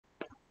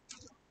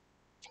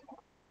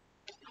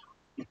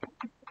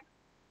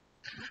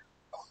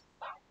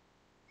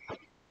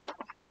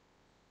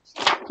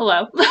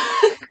hello.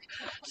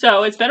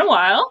 So, it's been a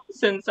while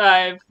since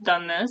I've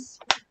done this.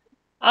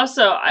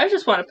 Also, I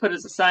just want to put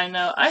as a side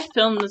note, I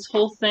filmed this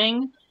whole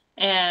thing,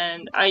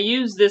 and I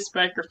used this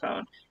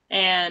microphone,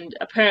 and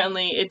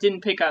apparently it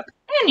didn't pick up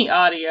any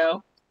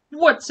audio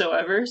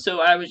whatsoever, so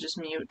I was just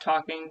mute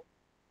talking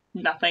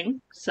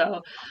nothing.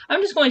 So,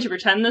 I'm just going to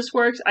pretend this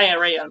works. I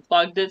already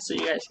unplugged it so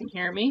you guys can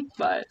hear me,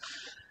 but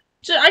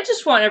I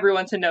just want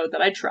everyone to know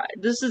that I tried.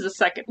 This is a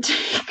second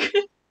take.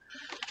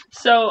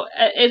 So,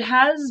 it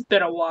has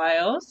been a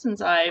while since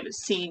I've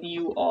seen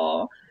you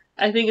all.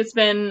 I think it's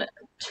been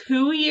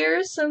 2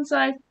 years since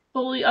I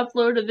fully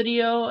uploaded a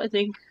video. I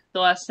think the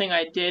last thing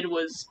I did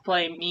was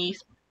play me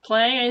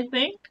play, I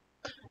think.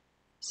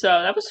 So,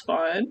 that was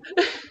fun.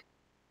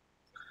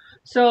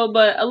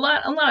 But a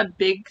lot of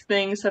big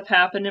things have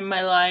happened in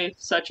my life,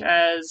 such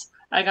as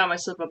I got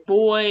myself a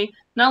boy.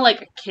 Not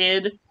like a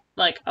kid,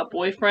 like a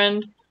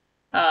boyfriend.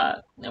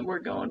 And we're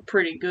going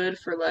pretty good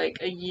for like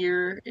a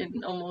year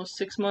and almost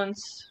 6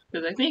 months.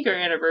 Because I think our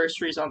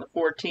anniversary is on the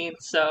 14th,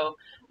 so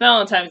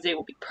Valentine's Day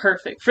will be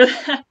perfect for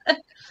that.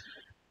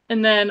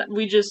 And then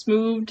we just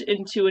moved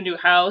into a new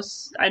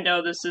house. I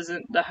know this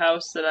isn't the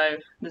house that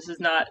this is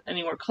not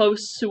anywhere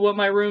close to what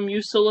my room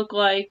used to look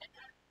like,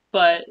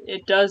 but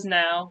it does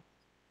now.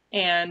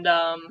 And,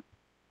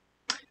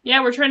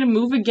 yeah, we're trying to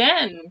move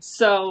again.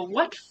 So,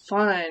 what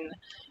fun.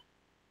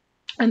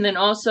 And then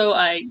also,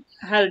 I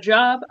had a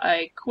job,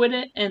 I quit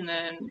it, and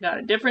then got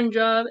a different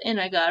job, and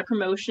I got a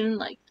promotion in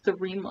like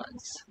 3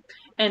 months.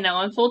 And now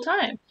I'm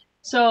full-time.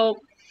 So,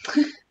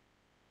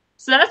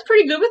 so that's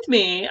pretty good with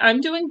me.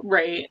 I'm doing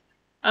great.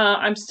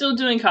 I'm still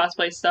doing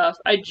cosplay stuff.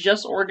 I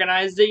just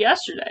organized it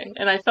yesterday,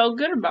 and I felt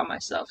good about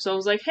myself. So I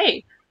was like,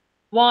 hey,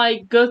 while I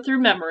go through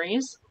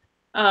memories,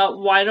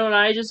 why don't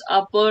I just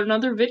upload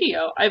another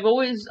video? I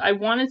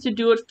wanted to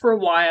do it for a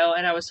while,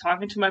 and I was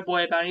talking to my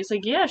boy about it. He's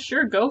like, yeah,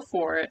 sure, go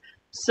for it.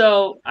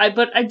 So,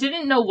 but I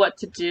didn't know what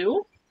to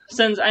do,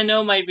 since I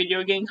know my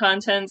video game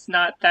content's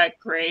not that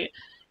great,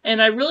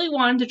 and I really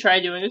wanted to try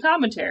doing a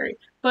commentary,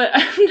 but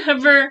I've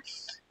never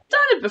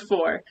done it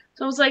before.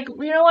 So I was like,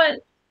 you know what,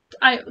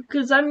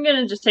 because I'm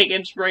gonna just take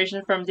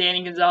inspiration from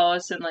Danny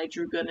Gonzalez and, like,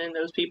 Drew Gooden and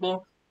those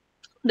people.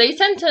 They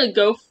tend to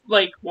go,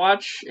 like,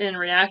 watch and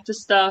react to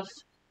stuff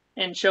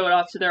and show it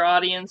off to their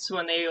audience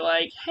when they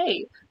like,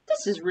 hey,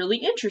 this is really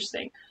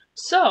interesting.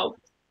 So,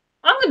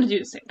 I'm gonna do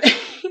the same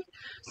thing.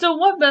 So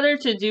what better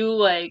to do,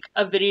 like,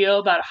 a video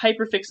about a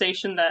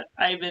hyperfixation that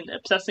I've been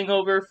obsessing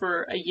over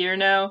for a year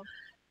now,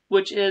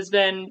 which has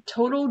been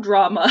total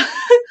drama.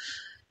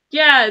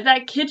 Yeah,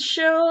 that kids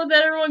show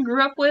that everyone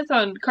grew up with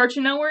on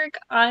Cartoon Network,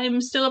 I'm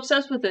still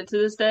obsessed with it to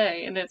this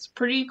day, and it's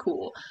pretty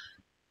cool.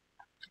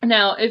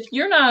 Now, if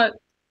you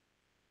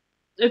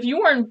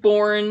weren't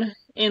born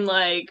in,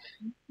 like,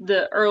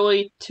 the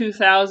early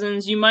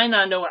 2000s, you might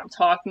not know what I'm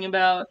talking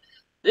about.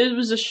 It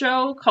was a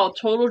show called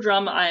Total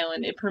Drama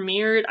Island. It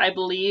premiered, I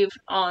believe,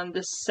 on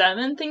the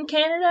 7th in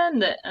Canada,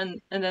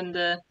 and then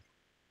the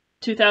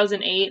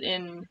 2008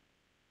 in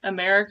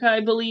America,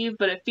 I believe.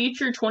 But it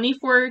featured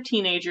 24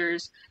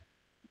 teenagers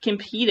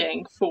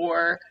competing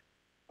for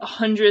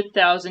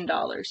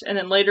 $100,000. And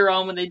then later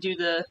on, when they do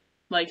the,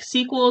 like,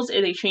 sequels,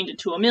 they change it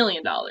to $1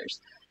 million.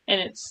 And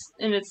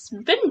it's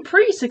been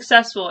pretty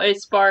successful.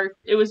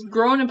 It was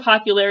grown in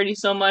popularity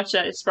so much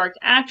that it sparked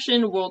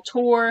Action, World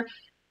Tour,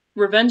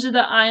 Revenge of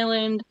the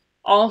Island,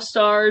 All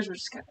Stars, which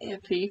is kind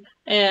of iffy,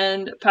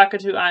 and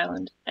Pakatu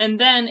Island. And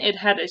then it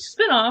had a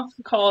spin-off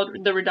called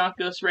The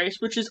Redonkulous Race,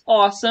 which is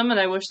awesome, and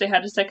I wish they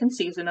had a second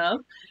season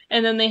of.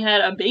 And then they had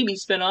a baby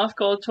spin-off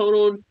called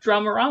Total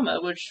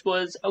Dramarama, which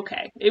was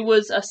okay. It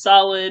was a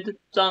solid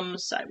thumb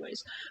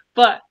sideways.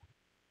 But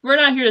we're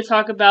not here to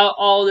talk about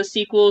all the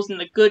sequels and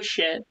the good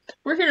shit.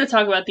 We're here to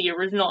talk about the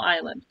original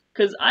Island.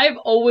 Because I've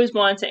always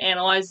wanted to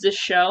analyze this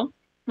show.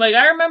 Like,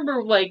 I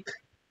remember, like,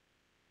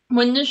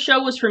 when this show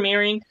was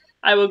premiering,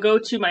 I would go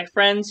to my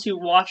friends who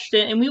watched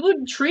it, and we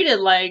would treat it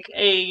like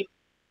a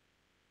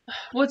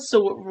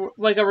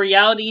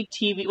reality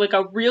TV, like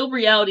a real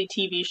reality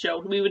TV show.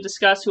 We would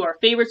discuss who our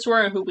favorites were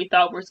and who we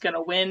thought was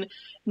gonna win.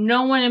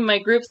 No one in my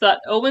group thought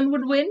Owen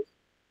would win,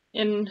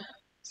 and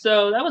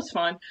so that was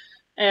fun.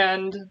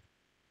 And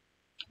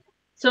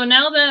so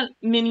now that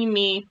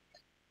mini-me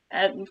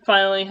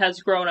finally has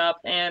grown up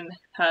and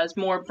has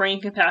more brain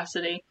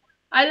capacity,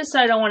 I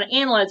decided I want to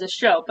analyze the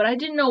show, but I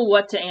didn't know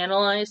what to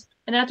analyze.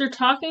 And after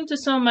talking to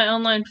some of my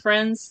online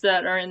friends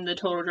that are in the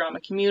Total Drama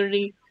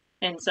community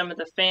and some of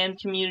the fan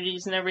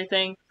communities and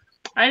everything,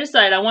 I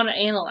decided I want to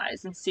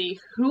analyze and see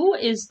who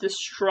is the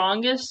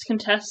strongest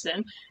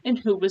contestant and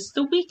who was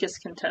the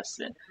weakest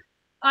contestant.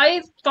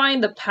 I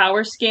find the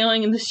power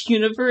scaling in this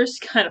universe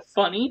kind of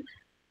funny,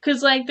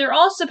 because, like, they're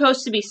all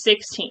supposed to be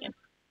 16.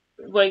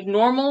 Like,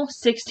 normal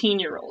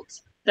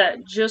 16-year-olds that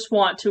just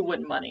want to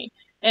win money.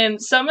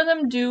 And some of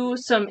them do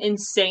some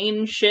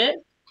insane shit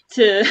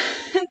to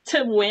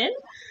to win.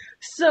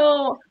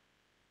 So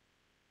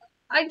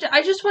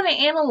I just want to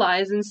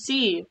analyze and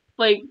see,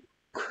 like,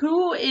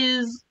 who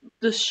is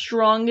the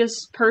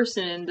strongest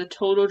person in the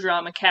Total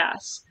Drama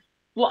cast.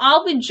 well,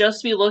 I'll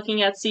just be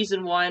looking at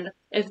season 1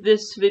 if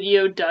this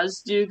video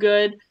does do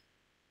good.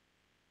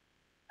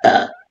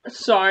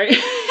 Sorry.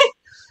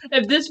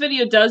 If this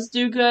video does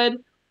do good,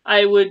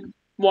 I would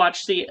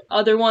watch the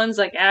other ones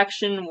like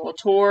Action, World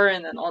Tour,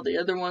 and then all the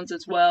other ones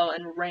as well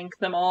and rank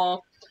them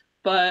all.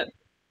 But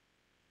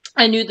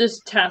I knew this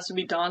task would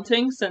be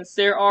daunting since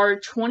there are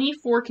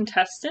 24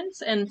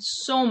 contestants and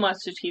so much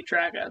to keep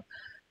track of.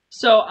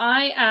 So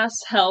I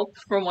asked help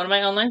from one of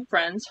my online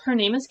friends. Her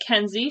name is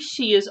Kenzie.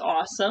 She is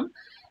awesome.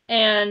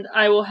 And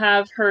I will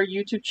have her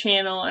YouTube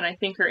channel and I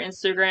think her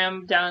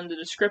Instagram down in the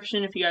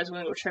description if you guys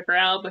want to go check her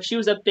out. But she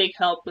was a big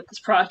help with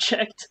this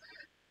project.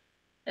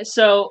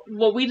 So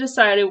what we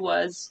decided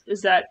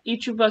is that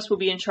each of us will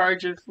be in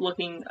charge of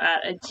looking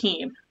at a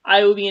team.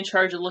 I will be in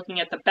charge of looking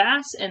at the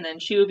bass, and then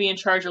she will be in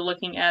charge of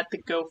looking at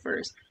the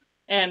gophers.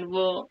 And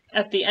we'll,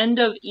 at the end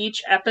of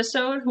each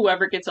episode,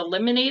 whoever gets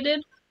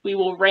eliminated, we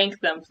will rank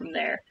them from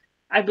there.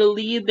 I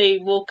believe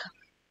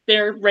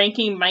their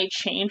ranking might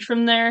change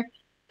from there,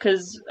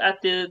 because at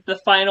the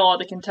final, all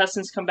the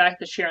contestants come back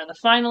to cheer on the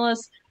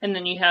finalists, and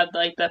then you have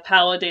like the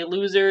Palo de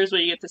Losers,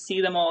 where you get to see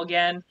them all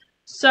again.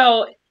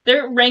 So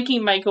their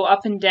ranking might go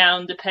up and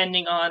down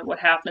depending on what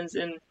happens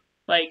in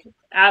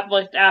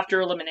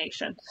after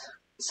elimination.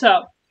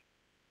 So,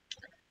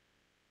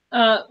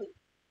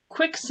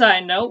 quick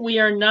side note: we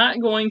are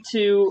not going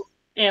to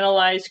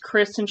analyze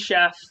Chris and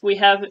Chef. We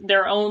have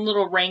their own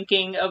little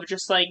ranking of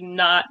just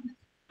not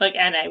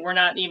NA. We're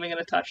not even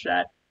going to touch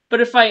that. But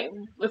if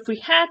we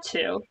had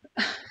to,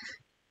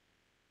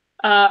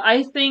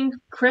 I think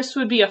Chris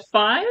would be a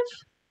 5,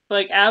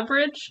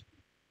 average.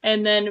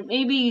 And then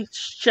maybe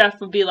Chef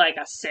would be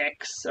a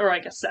 6 or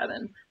a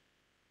 7.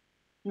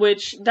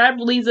 Which, that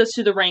leads us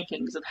to the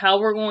rankings of how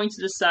we're going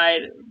to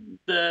decide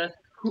the,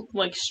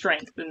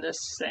 strength in this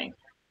thing.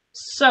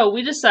 So,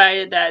 we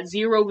decided that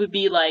 0 would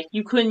be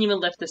you couldn't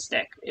even lift a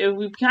stick. It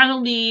would kind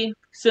of be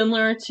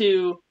similar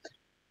to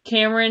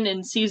Cameron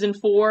in season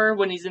 4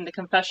 when he's in the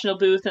confessional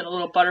booth and a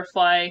little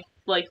butterfly,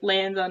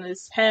 lands on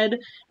his head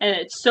and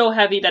it's so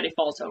heavy that he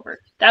falls over.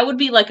 That would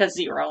be a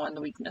 0 on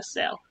the weakness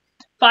scale.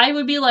 5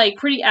 would be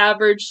pretty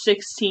average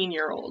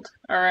 16-year-old,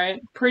 alright?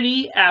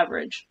 Pretty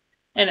average.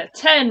 And a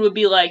 10 would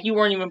be you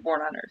weren't even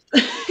born on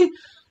Earth.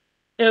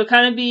 It would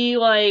kind of be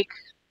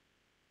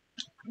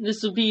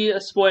this will be a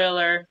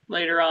spoiler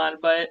later on,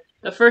 but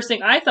the first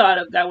thing I thought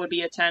of that would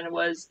be a 10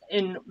 was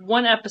in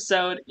one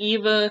episode,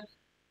 Eva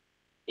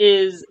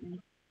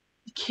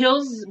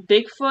kills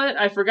Bigfoot.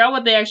 I forgot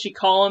what they actually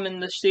call him in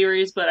the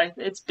series, but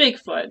it's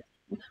Bigfoot.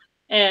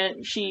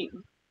 And she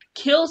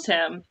kills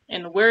him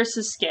and wears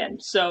his skin.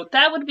 So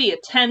that would be a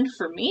 10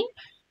 for me.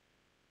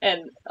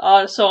 And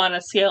also on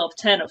a scale of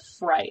 10 of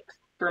fright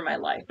for my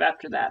life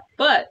after that.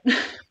 But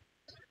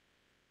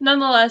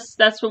nonetheless,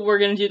 that's what we're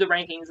going to do the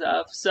rankings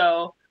of.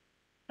 So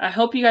I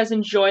hope you guys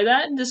enjoy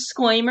that.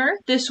 Disclaimer,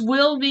 this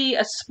will be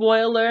a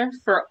spoiler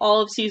for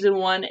all of season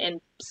 1 and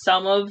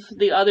some of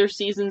the other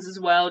seasons as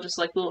well. Just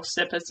little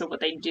snippets of what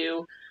they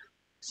do.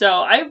 So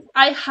I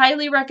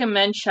highly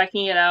recommend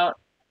checking it out.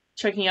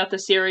 Checking out the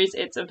series.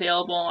 It's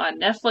available on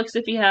Netflix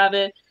if you have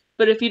it.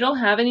 But if you don't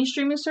have any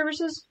streaming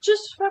services,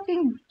 just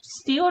fucking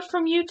steal it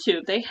from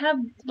YouTube. They have,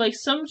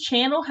 some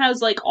channel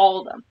has, all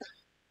of them.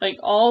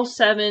 All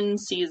 7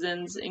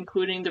 seasons,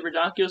 including the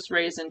Redonkulous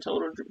Race and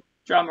Total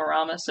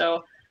Dramarama. So,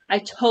 I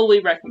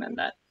totally recommend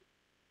that.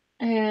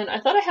 And I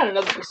thought I had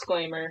another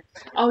disclaimer.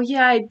 Oh,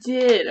 yeah, I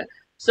did.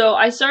 So,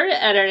 I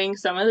started editing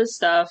some of the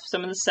stuff,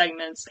 some of the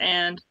segments,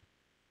 and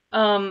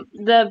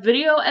the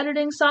video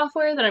editing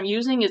software that I'm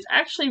using is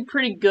actually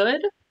pretty good,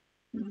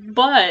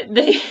 but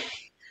they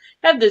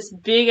have this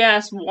big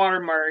ass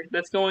watermark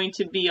that's going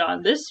to be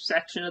on this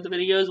section of the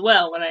video as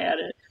well when I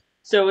edit.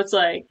 So it's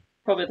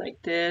probably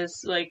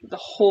this, the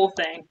whole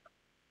thing,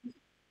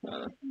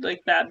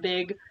 that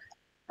big.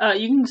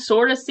 You can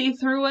sort of see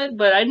through it,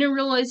 but I didn't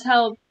realize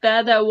how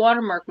bad that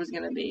watermark was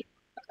going to be.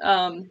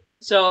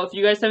 So if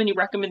you guys have any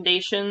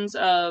recommendations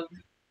of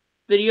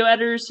video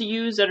editors to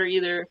use that are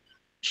either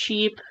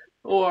cheap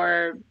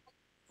or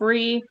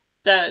free,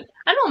 that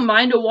I don't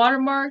mind a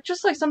watermark,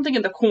 just something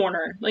in the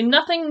corner,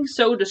 nothing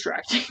so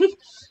distracting.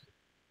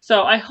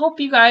 So I hope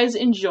you guys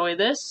enjoy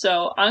this.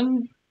 So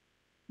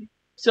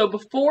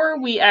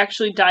before we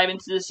actually dive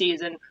into the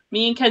season,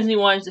 me and Kenzie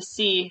wanted to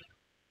see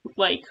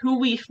who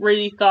we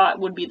really thought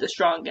would be the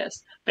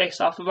strongest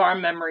based off of our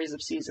memories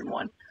of season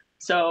 1.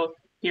 So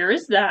here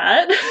is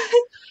that.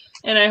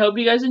 And I hope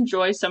you guys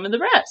enjoy some of the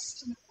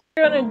rest.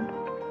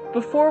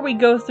 Before we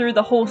go through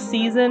the whole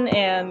season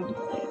and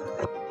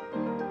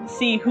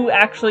see who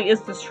actually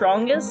is the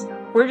strongest,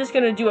 we're just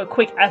going to do a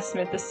quick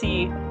estimate to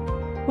see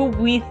who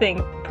we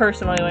think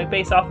personally,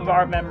 based off of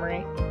our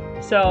memory.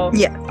 So,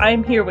 yeah.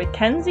 I'm here with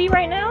Kenzie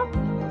right now.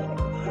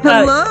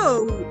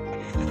 Hello!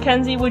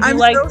 Kenzie, would you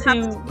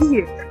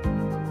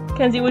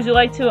Kenzie, would you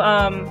like to,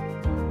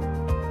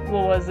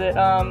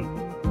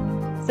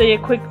 say a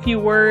quick few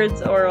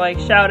words or,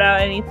 shout out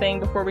anything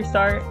before we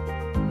start?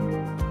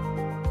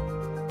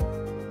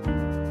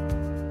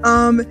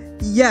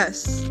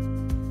 Yes.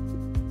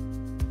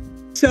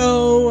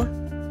 So,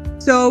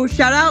 So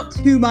shout out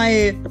to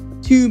my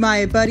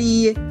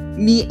buddy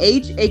Me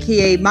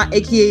aka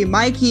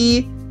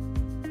Mikey,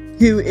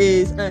 who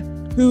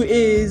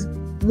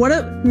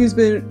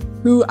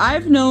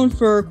I've known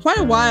for quite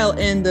a while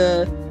in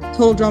the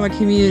Total Drama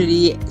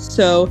community.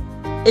 So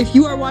if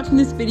you are watching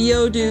this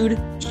video, dude,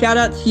 shout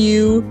out to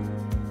you.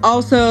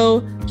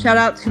 Also, shout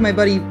out to my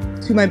buddy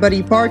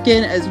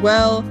Barkin as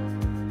well,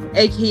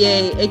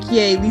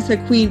 aka Lisa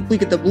Queen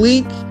Bleak at the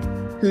Blink,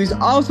 who's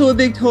also a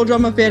big Total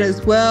Drama fan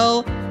as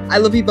well. I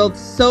love you both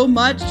so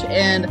much,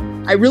 and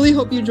I really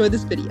hope you enjoyed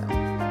this video.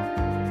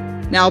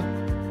 Now,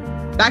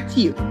 back to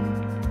you.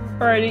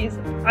 Alrighty,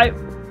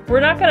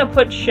 we're not gonna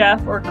put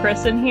Chef or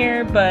Chris in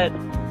here, but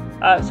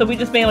so we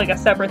just made like a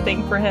separate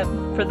thing for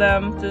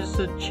them just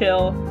to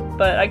chill.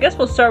 But I guess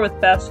we'll start with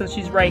Beth since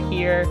she's right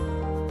here.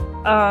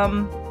 I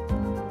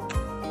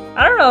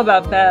don't know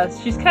about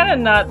Beth. She's kind of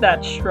not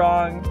that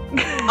strong.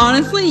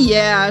 Honestly,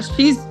 yeah,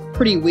 she's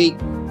pretty weak.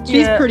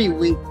 She's pretty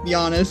weak, to be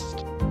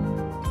honest.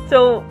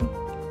 So,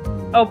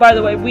 oh, by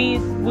the way,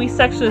 we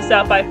sectioned this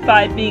out by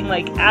 5 being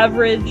like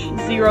average,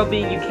 0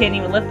 being you can't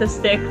even lift the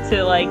stick,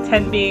 to like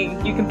 10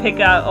 being you can pick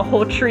out a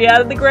whole tree out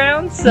of the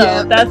ground.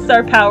 So that's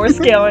our power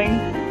scaling.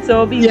 So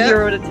it'll be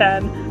 0 to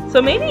 10. So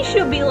maybe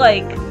she'll be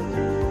like,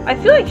 I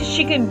feel like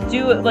she can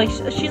do it, like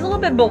she's a little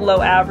bit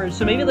below average,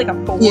 so maybe like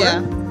a 4.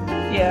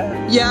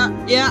 Yeah,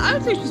 I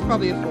would say she's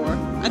probably a 4.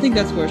 I think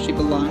that's where she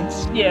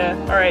belongs. Yeah,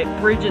 alright,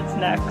 Bridget's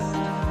next.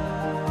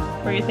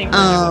 Where do you think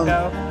Bridget would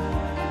go?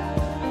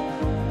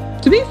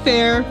 To be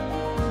fair,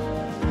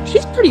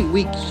 she's pretty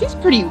weak. She's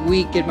pretty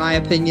weak in my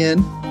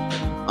opinion.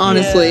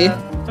 Honestly.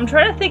 Yeah. I'm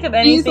trying to think of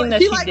anything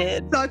that she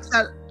did.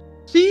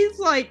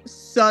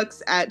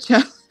 Sucks at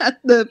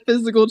the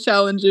physical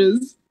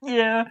challenges.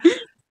 Yeah.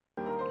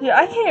 Yeah,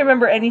 I can't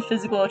remember any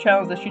physical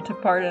challenge that she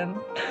took part in.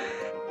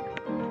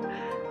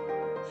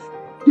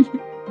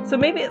 So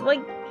maybe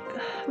like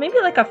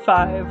a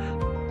 5.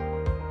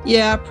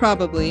 Yeah,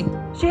 probably.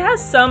 She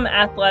has some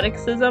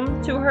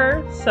athleticism to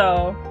her,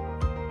 so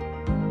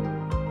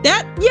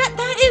that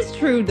is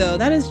true though.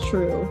 That is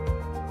true.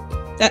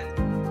 That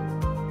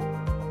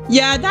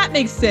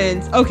makes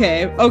sense.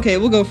 Okay,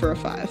 we'll go for a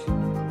 5.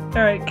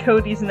 Alright,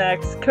 Cody's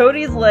next.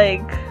 Cody.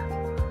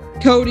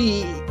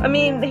 I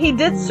mean, he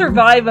did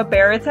survive a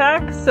bear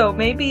attack, so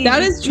maybe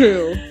that is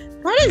true.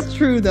 That is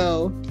true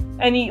though.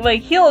 And he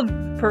healed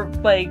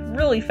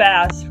really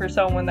fast for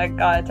someone that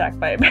got attacked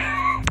by a bear.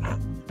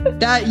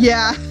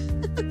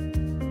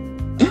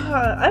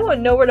 I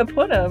wouldn't know where to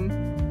put him.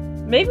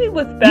 Maybe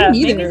with Beth.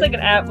 Maybe he's like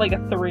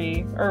a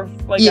 3 or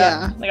like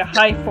a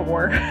high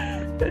 4.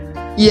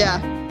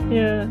 Yeah.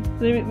 Yeah.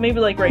 Maybe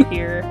like right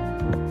here.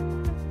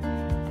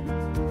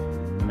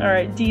 All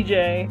right,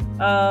 DJ.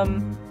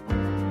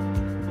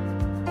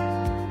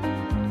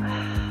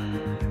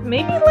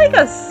 Maybe like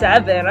a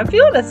 7. I'm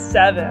feeling a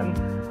 7.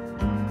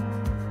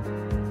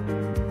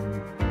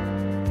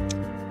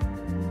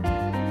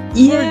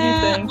 Yeah, what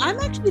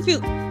do you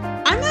think?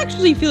 I'm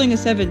actually feeling a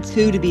 7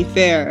 too, to be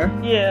fair.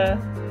 Yeah.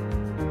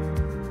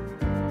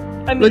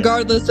 I mean,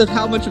 regardless of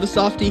how much of a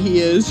softie he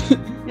is.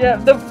 Yeah,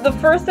 the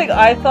first thing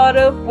I thought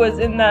of was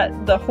in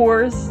the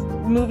horrors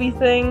movie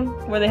thing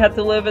where they had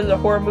to live as a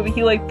horror movie.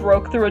 He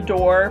broke through a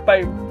door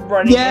by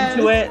running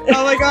into it.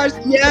 Oh my gosh,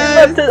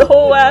 yes! Left his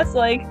whole ass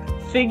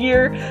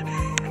figure.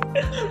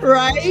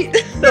 Right?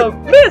 So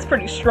man's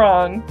pretty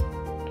strong.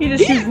 He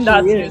just chooses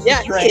not to use his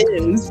strength. He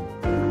is.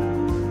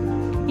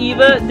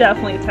 Eva,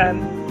 definitely a 10.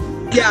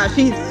 Yeah,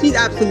 she's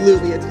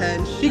absolutely a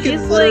 10. She's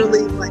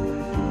literally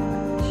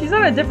she's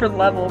on a different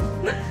level.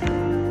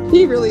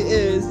 She really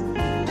is.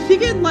 She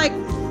can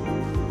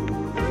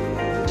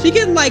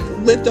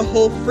lift a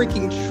whole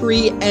freaking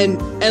tree and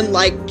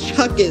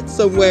chuck it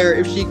somewhere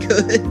if she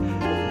could.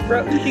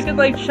 Bro, she could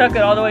chuck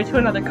it all the way to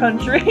another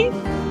country.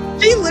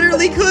 She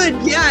literally could.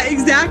 Yeah,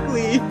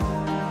 exactly.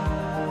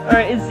 All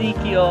right,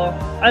 Ezekiel.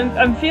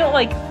 I'm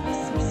feeling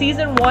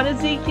season 1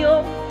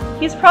 Ezekiel.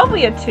 He's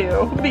probably a 2,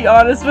 to be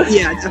honest with you.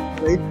 Yeah,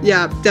 definitely.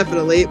 Yeah,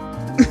 definitely.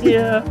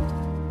 Yeah.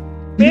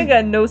 Man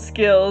got no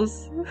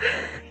skills.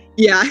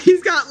 Yeah,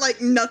 he's got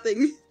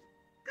nothing.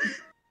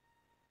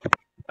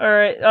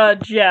 Alright,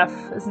 Jeff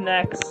is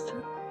next.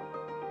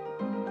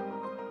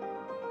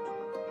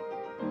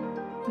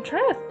 I'm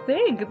trying to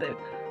think.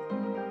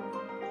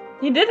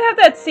 He did have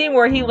that scene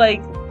where he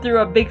threw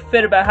a big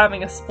fit about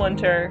having a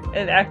splinter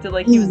and acted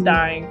like he was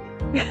dying.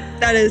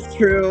 That is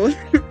true.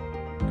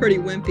 Pretty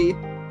wimpy.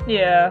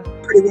 Yeah.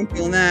 Pretty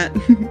wimpy on that.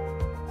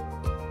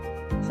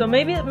 So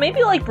maybe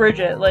like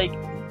Bridget,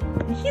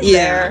 he's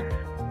there.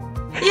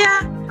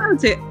 Yeah, I would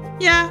say.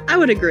 Yeah, I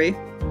would agree.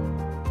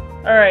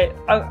 Alright,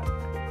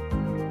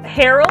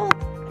 Harold?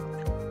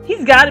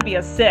 He's gotta be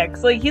a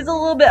 6. He's a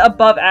little bit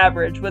above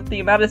average with the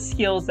amount of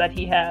skills that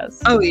he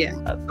has. Oh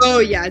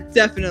yeah.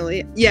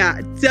 Definitely.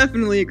 Yeah,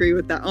 definitely agree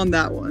with that on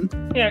that one.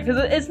 Yeah, because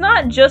it's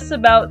not just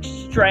about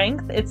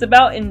strength, it's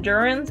about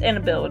endurance and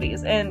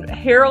abilities. And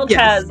Harold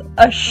has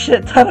a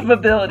shit ton of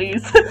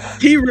abilities.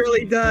 He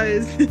really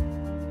does.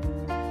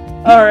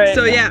 Alright.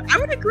 So yeah, I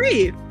would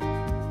agree.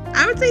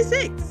 I would say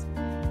 6.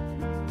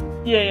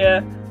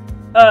 Yeah.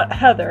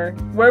 Heather.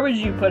 Where would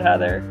you put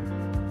Heather?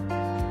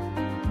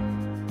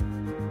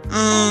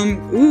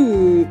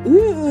 Ooh.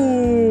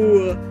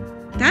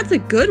 That's a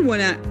good one.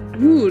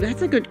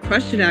 That's a good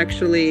question,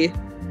 actually.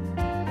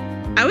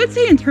 I would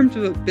say in terms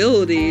of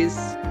abilities,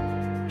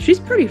 she's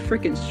pretty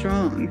freaking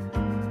strong.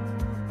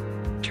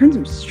 In terms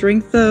of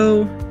strength,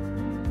 though...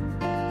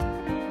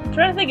 I'm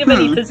trying to think of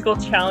any physical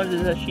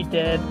challenges that she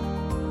did.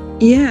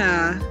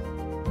 Yeah.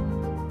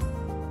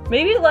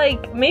 Maybe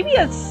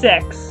a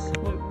 6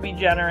 would be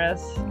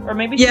generous. Or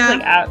maybe she's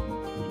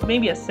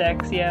maybe a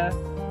 6, yeah.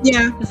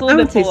 Yeah, just a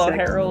little bit below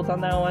Harold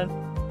on that one.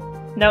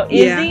 Now,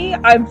 Izzy,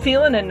 I'm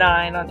feeling a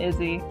 9 on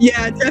Izzy.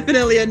 Yeah,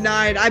 definitely a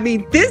 9. I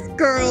mean, this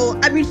girl,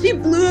 she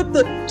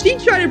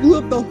tried to blow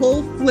up the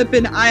whole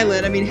flippin'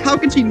 island. I mean, how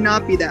could she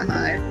not be that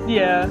high?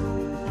 Yeah.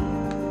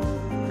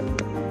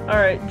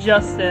 Alright,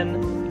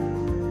 Justin.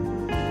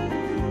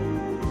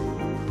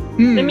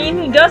 I mean,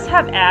 he does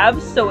have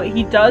abs, so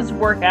he does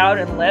work out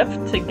and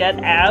lift to get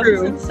abs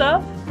and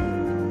stuff.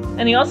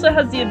 And he also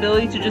has the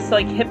ability to just,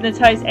 like,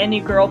 hypnotize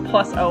any girl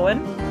plus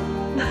Owen.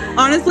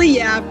 Honestly,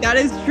 yeah, that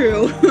is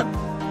true.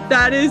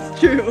 That is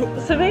true.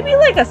 So maybe,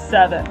 like, a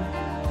 7.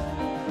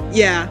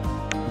 Yeah.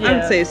 I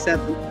would say a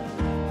 7.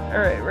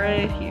 Alright,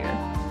 right here.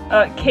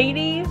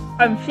 Kadie,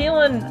 I'm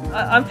feeling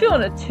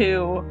a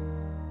 2.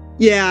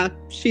 Yeah,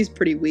 she's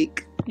pretty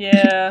weak.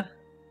 Yeah.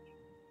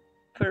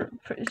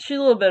 She's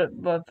a little bit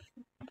above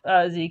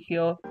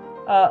Ezekiel.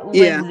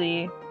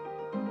 Lindsay.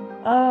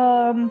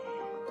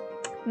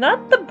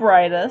 Not the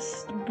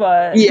brightest,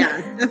 but...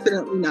 Yeah,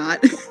 definitely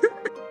not.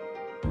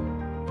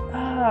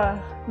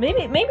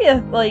 Maybe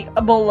a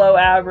below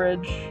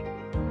average.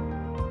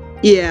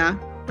 Yeah,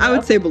 I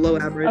would say below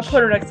average. I'll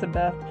put her next to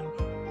Beth.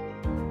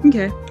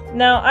 Okay.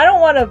 Now, I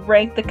don't want to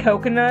rank the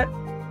coconut.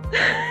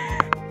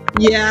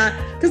 Yeah,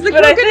 because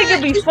but I think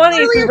it'd be funny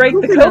if we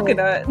ranked the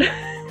coconut.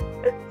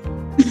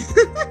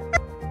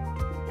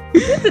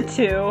 It's a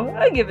 2.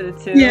 I give it a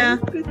 2. Yeah,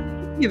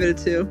 give it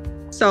a 2.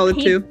 Solid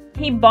 2.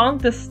 He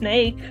bonked the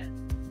snake.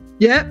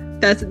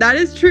 Yep, that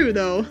is true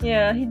though.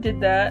 Yeah, he did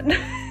that.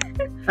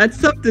 That's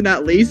something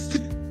at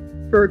least,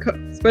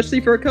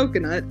 especially for a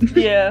coconut.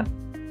 Yeah.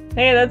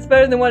 Hey, that's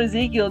better than what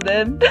Ezekiel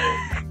did.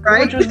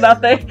 Right? Which was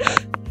nothing.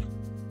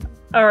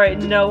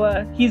 Alright,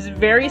 Noah. He's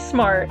very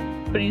smart,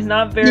 but he's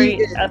not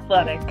very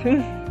athletic.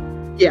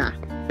 Yeah.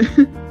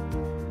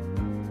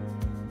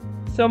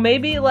 So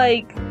maybe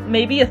a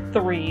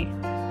 3.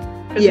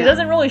 Because he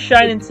doesn't really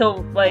shine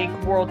until,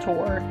 World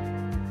Tour.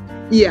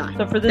 Yeah.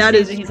 So for this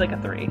season, he's like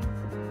a 3.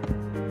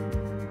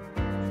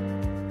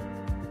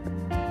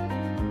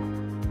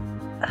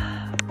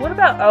 What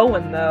about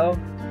Owen, though?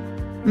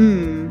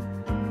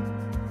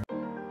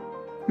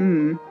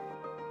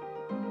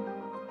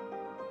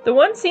 The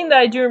one scene that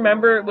I do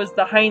remember was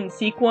the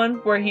hide-and-seek one,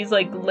 where he's,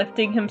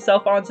 lifting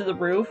himself onto the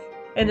roof,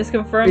 and it's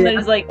confirmed that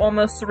he's,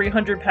 almost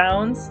 300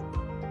 pounds.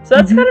 So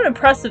that's kind of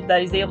impressive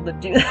that he's able to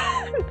do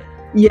that.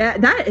 Yeah,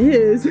 that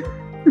is.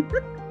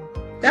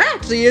 That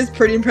actually is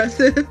pretty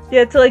impressive.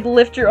 Yeah, to,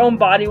 lift your own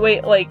body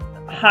weight,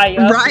 high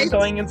up and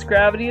going against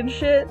gravity and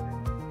shit.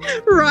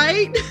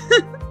 Right?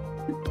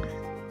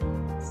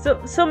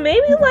 So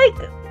maybe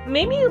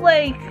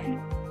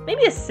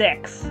a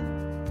 6.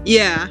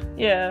 Yeah.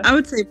 Yeah. I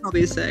would say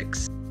probably a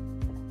 6.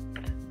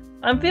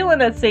 I'm feeling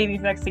that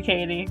Sadie's next to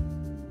Kadie.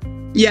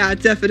 Yeah,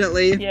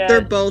 definitely. Yeah.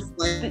 They're both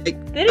they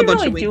didn't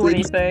really do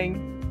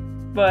anything.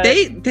 But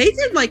they did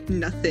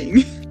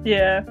nothing.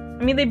 Yeah.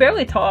 I mean, they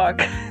barely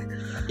talk.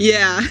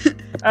 Yeah.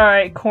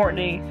 Alright,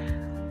 Courtney.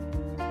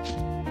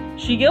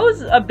 She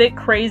goes a bit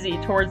crazy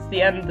towards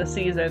the end of the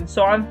season,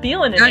 so I'm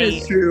feeling an 8. That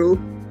is true.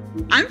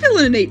 I'm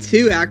feeling an 8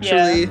 too,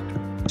 actually.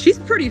 Yeah. She's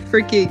pretty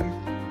freaking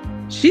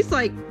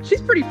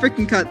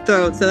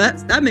cutthroat, so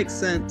that makes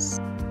sense.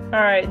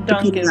 Alright,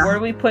 Duncan. Where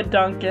do we put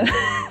Duncan?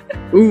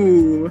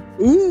 Ooh.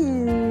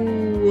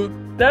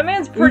 That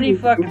man's pretty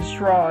fucking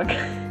strong.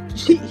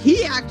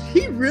 He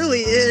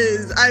really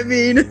is. I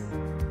mean...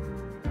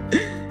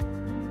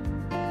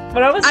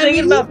 When I was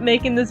thinking about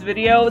making this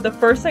video, the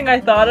first thing I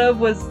thought of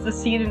was the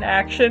scene in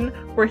action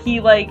where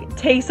he,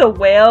 takes a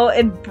whale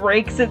and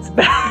breaks its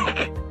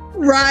back.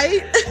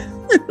 Right?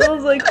 So I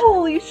was like,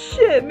 holy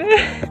shit,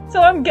 man.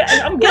 So I'm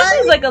guessing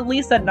it's, at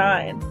least a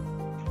 9.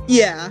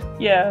 Yeah.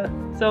 Yeah.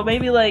 So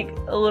maybe, a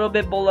little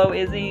bit below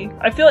Izzy.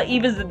 I feel like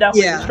Eva's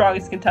definitely the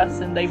strongest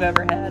contestant they've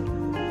ever had.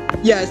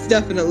 Yes,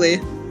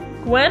 definitely.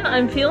 Gwen,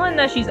 I'm feeling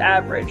that she's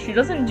average. She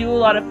doesn't do a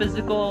lot of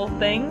physical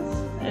things,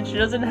 and she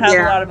doesn't have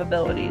a lot of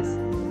abilities.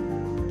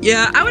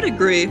 Yeah, I would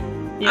agree.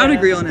 Yeah. I would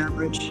agree on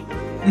average.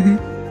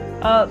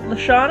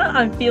 Lashana,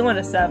 I'm feeling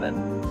a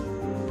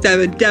 7.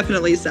 7,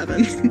 definitely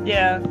 7.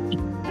 Yeah.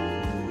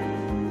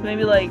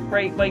 Maybe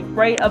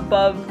right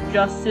above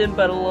Justin,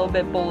 but a little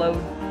bit below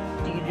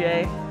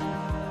DJ.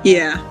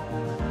 Yeah.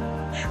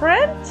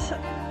 Trent,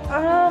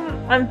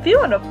 I'm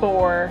feeling a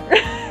 4.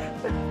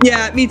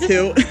 Yeah, me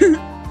too.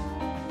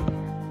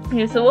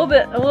 Yeah, so a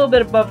little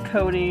bit above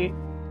Cody.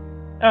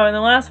 Oh, and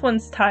the last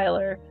one's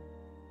Tyler.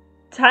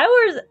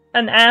 Tyler's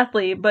an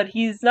athlete, but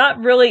he's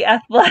not really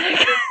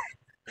athletic.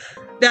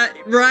 That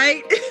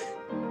right?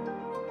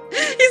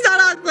 He's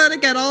not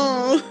athletic at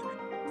all.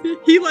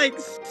 He like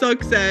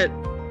sucks at.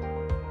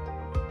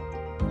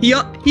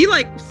 He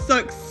like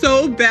sucks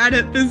so bad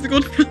at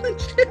physical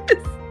challenges.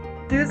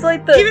 Dude's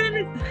like the Even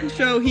in his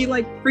show, he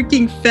like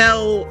freaking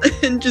fell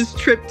and just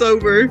tripped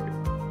over.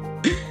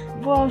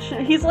 well,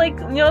 he's like,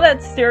 you know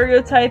that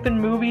stereotype in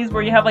movies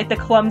where you have like the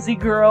clumsy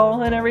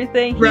girl and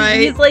everything. Right.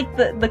 He's like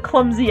the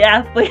clumsy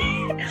athlete.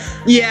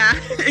 Yeah,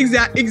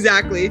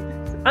 exactly.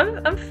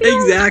 I'm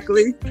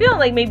feeling feeling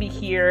like maybe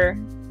here.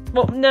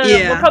 Well, no,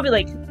 we're probably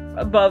like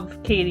above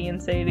Kadie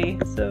and Sadie.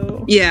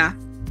 So yeah,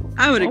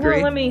 I would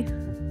agree. Well, let me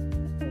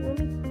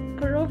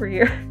put it over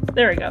here.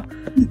 There we go.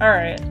 All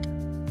right.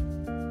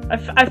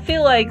 I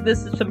feel like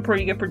this is some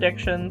pretty good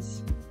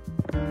predictions.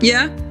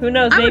 Yeah. Who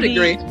knows? I would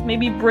agree.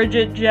 Maybe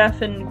Bridget,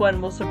 Jeff, and Gwen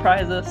will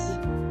surprise us.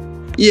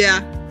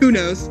 Yeah. Who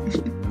knows?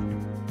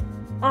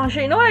 Oh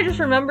shit! You know what I just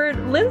remembered?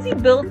 Lindsay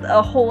built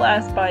a whole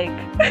ass bike.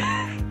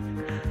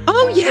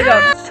 Oh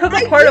yeah. Took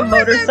apart a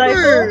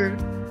motorcycle.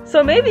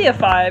 So maybe a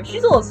 5.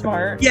 She's a little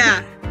smart.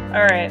 Yeah.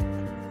 All right.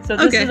 So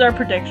this is our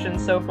prediction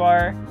so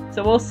far.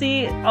 So we'll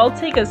see. I'll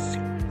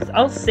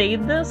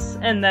save this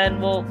and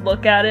then we'll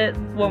look at it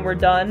when we're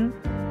done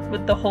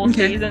with the whole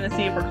season and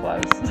see if we're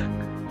close.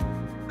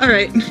 All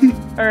right.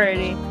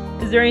 Alrighty.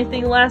 Is there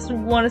anything last we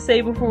want to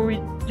say before we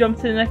jump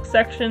to the next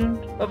section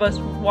of us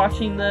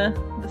watching the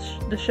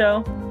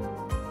show?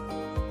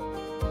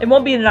 It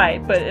won't be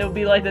tonight, but it'll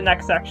be like the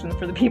next section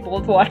for the people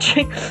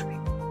watching.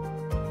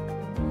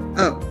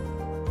 Oh.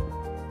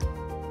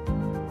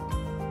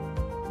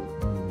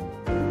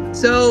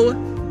 So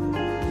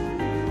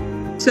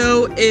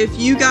if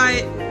you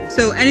guys,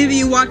 any of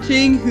you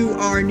watching who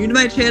are new to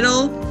my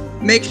channel,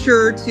 make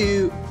sure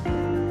to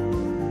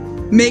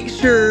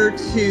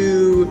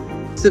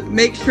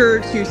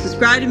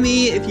subscribe to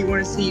me if you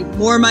want to see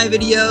more of my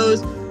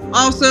videos.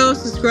 Also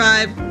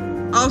subscribe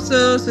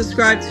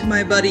to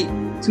my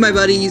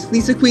buddies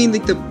Lisa Queen,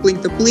 Blink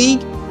the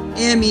Blink,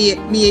 and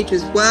me H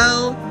as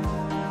well,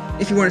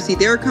 if you want to see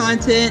their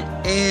content.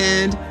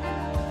 And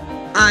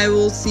I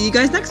will see you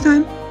guys next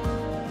time.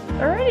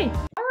 Alright.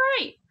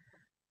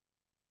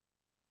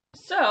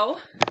 So,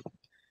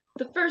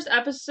 the first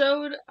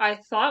episode I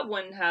thought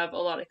wouldn't have a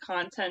lot of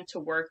content to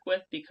work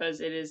with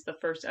because it is the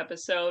first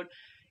episode.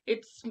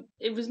 It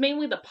was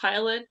mainly the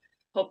pilot,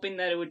 hoping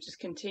that it would just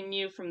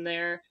continue from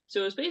there.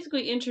 So it was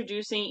basically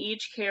introducing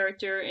each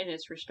character in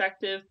its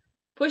perspective,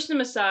 push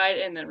them aside,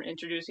 and then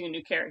introducing a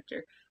new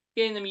character.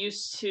 Getting them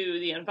used to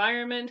the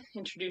environment,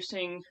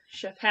 introducing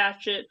Chef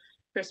Hatchet,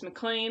 Chris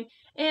McLean,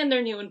 and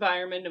their new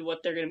environment and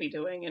what they're going to be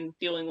doing and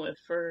dealing with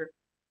for,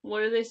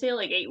 what do they say,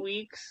 like 8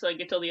 weeks? Like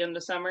until the end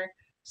of summer?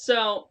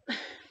 So,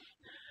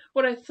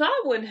 what I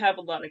thought wouldn't have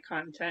a lot of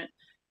content,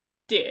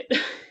 did.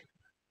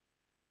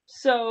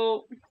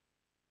 So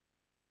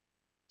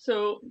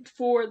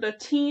for the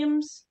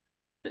teams,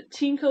 the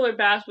Team Killer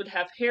Bass would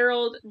have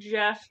Harold,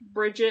 Jeff,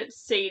 Bridget,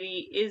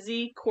 Sadie,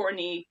 Izzy,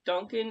 Courtney,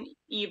 Duncan,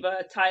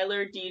 Eva,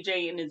 Tyler,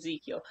 DJ, and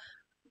Ezekiel.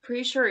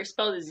 Pretty sure I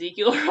spelled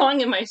Ezekiel wrong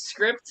in my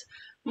script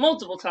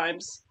multiple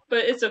times,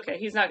 but it's okay.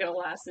 He's not going to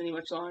last any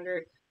much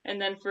longer. And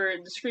then for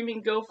the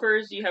Screaming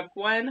Gophers, you have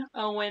Gwen,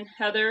 Owen,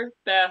 Heather,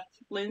 Beth,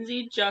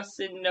 Lindsay,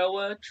 Justin,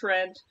 Noah,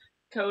 Trent,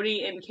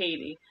 Cody, and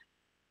Kadie.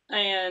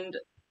 And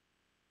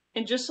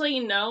just so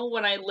you know,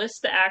 when I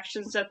list the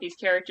actions that these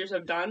characters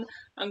have done,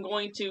 I'm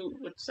going to,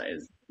 which side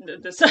is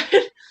this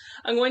side?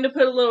 I'm going to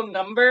put a little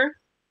number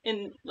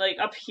in, like,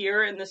 up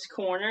here in this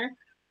corner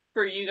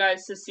for you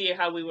guys to see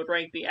how we would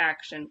rank the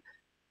action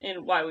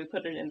and why we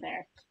put it in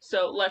there.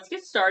 So let's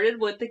get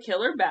started with the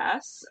Killer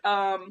Bass.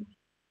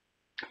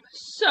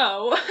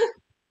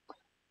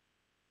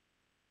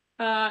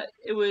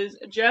 It was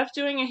Jeff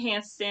doing a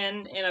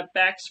handstand in a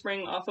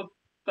backspring off a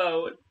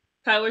boat.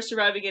 Tyler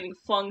surviving getting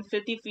flung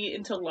 50 feet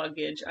into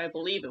luggage. I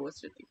believe it was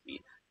 50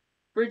 feet.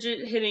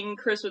 Bridget hitting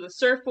Chris with a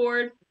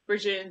surfboard.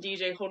 Bridget and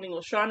DJ holding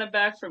Lashana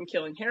back from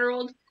killing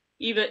Harold.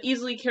 Eva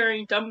easily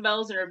carrying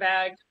dumbbells in her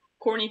bag.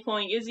 Courtney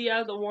pulling Izzy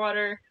out of the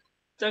water.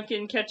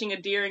 Duncan catching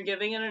a deer and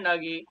giving it a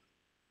nuggie.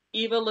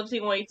 Eva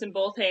lifting weights in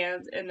both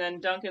hands, and then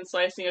Duncan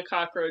slicing a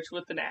cockroach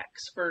with an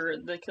axe for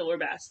the Killer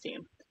Bass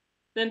team.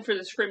 Then for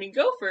the Screaming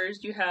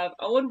Gophers, you have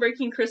Owen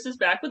breaking Chris's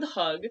back with a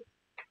hug,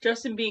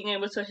 Justin being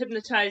able to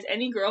hypnotize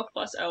any girl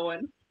plus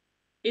Owen,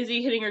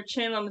 Izzy hitting her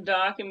chin on the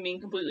dock and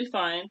being completely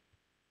fine,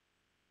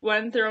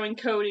 Gwen throwing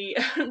Cody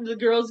out of the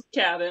girls'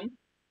 cabin,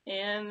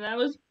 and that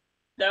was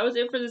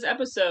it for this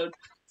episode.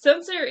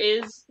 Since there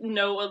is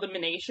no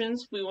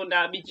eliminations, we will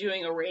not be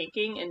doing a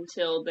ranking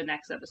until the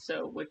next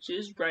episode, which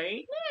is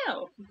right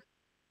now.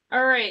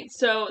 Alright,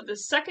 so the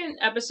second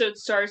episode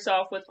starts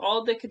off with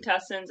all the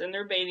contestants in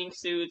their bathing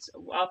suits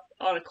up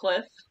on a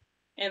cliff,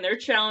 and their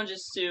challenge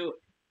is to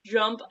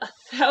jump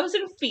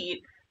 1,000 feet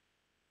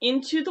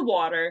into the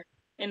water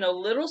in a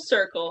little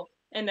circle,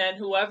 and then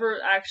whoever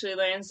actually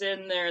lands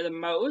in there the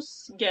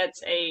most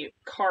gets a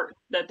cart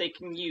that they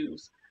can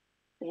use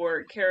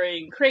for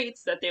carrying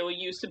crates that they will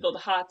use to build a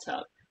hot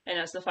tub. And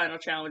that's the final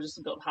challenge, is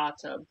to build a hot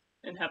tub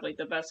and have like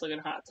the best looking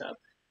hot tub.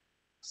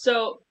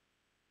 So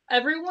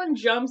everyone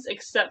jumps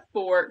except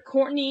for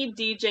Courtney,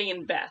 DJ,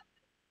 and Beth.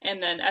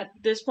 And then at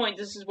this point,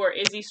 this is where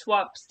Izzy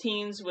swaps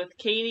teams with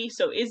Kadie.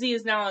 So Izzy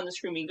is now on the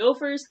Screaming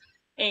Gophers,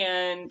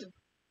 and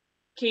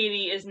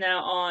Kadie is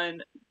now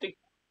on the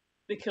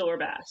Killer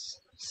Bass.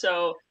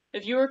 So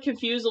if you were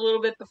confused a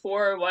little bit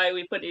before why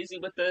we put Izzy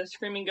with the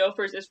Screaming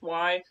Gophers, it's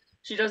why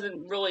she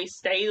doesn't really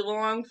stay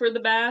long for the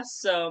Bass.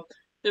 So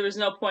there was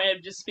no point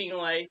of just being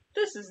like,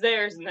 this is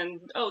theirs, and then,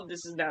 oh,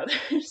 this is now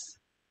theirs.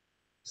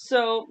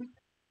 So,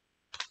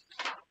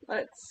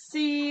 let's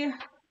see.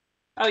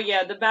 Oh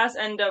yeah, the Bass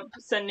end up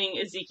sending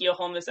Ezekiel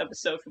home this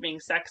episode for being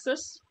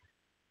sexist.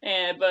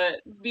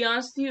 But to be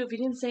honest with you, if he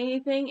didn't say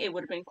anything, it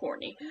would have been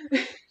corny.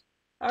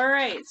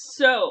 Alright,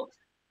 so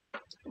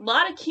a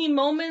lot of key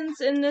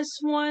moments in this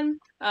one.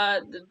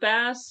 The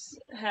Bass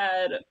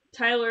had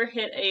Tyler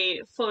hit a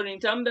floating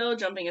dumbbell,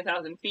 jumping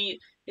 1,000 feet.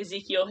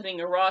 Ezekiel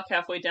hitting a rock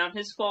halfway down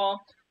his fall.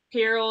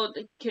 Harold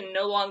can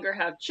no longer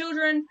have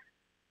children.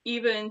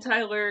 Eva and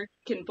Tyler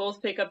can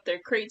both pick up their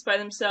crates by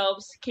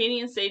themselves. Kadie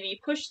and Sadie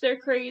push their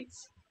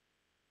crates.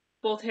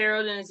 Both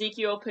Harold and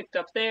Ezekiel picked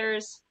up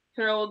theirs.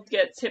 Harold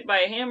gets hit by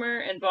a hammer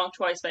and bonked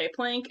twice by a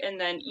plank, and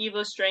then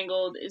Eva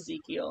strangled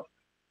Ezekiel.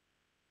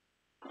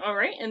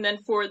 Alright, and then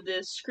for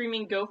the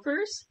Screaming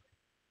Gophers,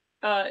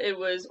 it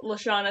was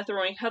Lashana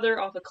throwing Heather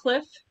off a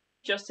cliff,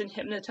 Justin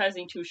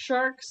hypnotizing 2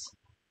 sharks,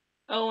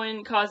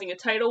 Owen causing a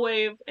tidal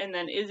wave, and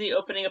then Izzy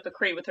opening up a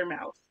crate with her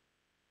mouth.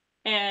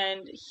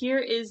 And here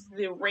is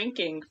the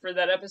ranking for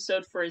that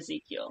episode for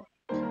Ezekiel.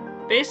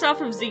 Based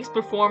off of Zeke's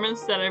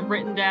performance that I've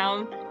written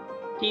down,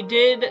 he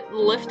did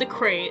lift a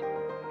crate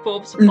full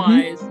of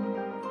supplies,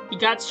 he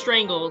got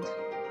strangled,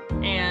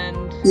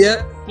 and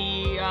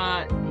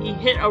he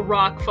hit a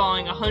rock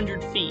falling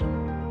 100 feet.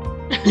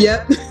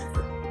 Yep.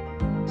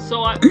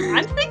 So I'm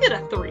thinking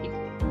a 3.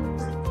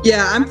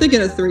 Yeah, I'm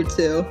thinking a 3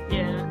 too.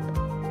 Yeah.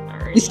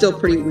 Alright. He's still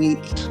pretty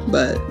weak,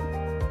 but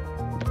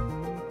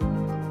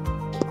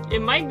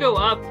it might go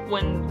up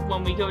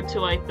when we go to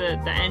like the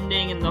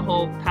ending and the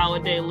whole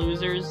Paladay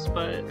losers,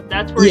 but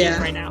that's where it is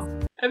right now.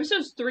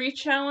 Episode 3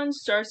 challenge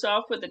starts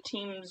off with the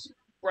teams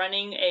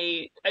running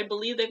I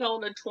believe they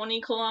call it a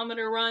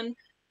 20-kilometer run.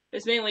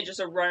 It's mainly just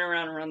a run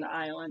around the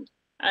island.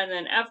 And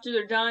then after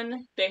they're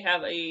done, they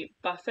have a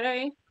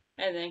buffet,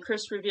 and then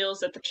Chris reveals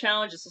that the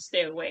challenge is to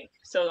stay awake.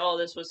 So all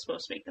this was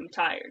supposed to make them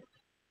tired.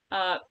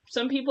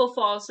 Some people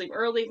fall asleep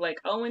early, like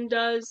Owen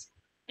does,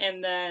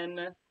 and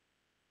then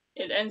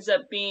it ends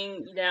up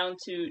being down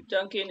to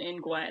Duncan and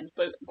Gwen.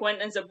 But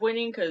Gwen ends up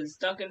winning because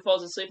Duncan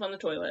falls asleep on the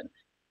toilet.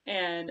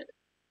 And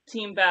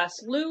Team Bass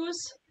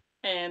lose,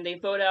 and they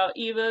vote out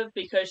Eva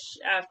because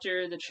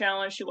after the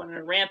challenge she went on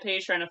a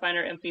rampage trying to find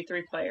her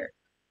MP3 player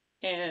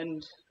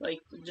and like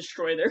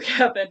destroy their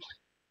cabin.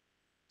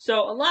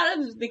 So a lot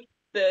of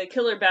the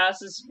Killer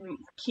Bass's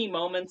key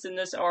moments in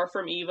this are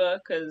from Eva,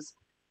 because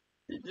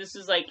this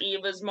is like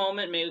Eva's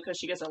moment, maybe because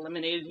she gets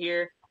eliminated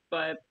here,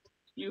 but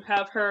you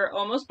have her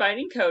almost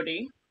biting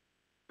Cody,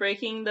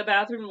 breaking the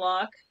bathroom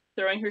lock,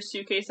 throwing her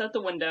suitcase out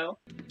the window.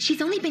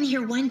 She's only been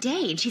here 1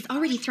 day, and she's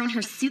already thrown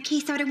her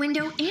suitcase out a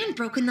window and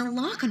broken the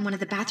lock on one of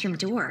the bathroom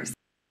doors.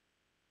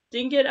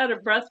 Didn't get out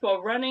of breath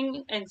while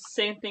running, and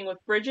same thing with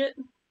Bridget.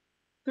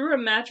 Threw a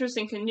mattress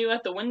and canoe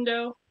out the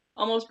window,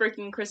 almost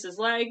breaking Chris's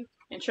leg,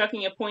 and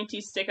chucking a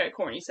pointy stick at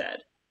Courtney's head.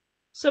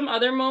 Some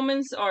other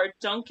moments are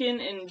Duncan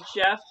and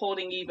Jeff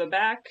holding Eva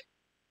back,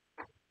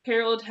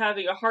 Harold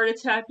having a heart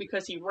attack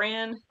because he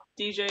ran,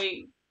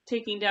 DJ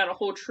taking down a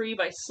whole tree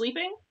by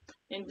sleeping,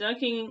 and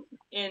Duncan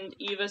and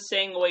Eva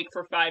staying awake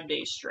for 5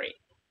 days straight.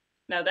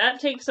 Now that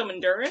takes some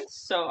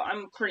endurance, so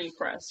I'm pretty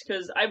impressed,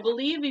 because I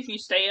believe if you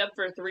stay up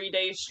for 3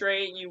 days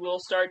straight, you will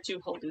start to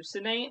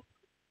hallucinate,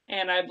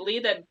 and I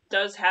believe that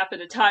does happen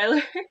to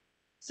Tyler,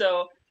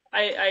 so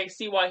I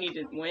see why he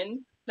didn't win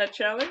that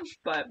challenge,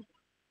 but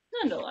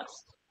nonetheless.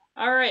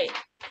 Alright,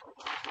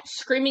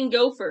 Screaming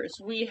Gophers.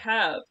 We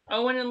have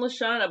Owen and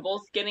Lashana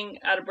both getting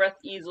out of breath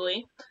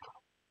easily.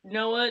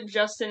 Noah,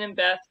 Justin, and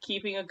Beth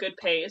keeping a good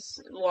pace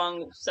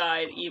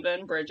alongside Eva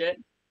and Bridget.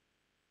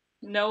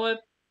 Noah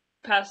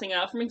passing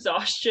out from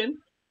exhaustion.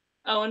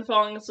 Owen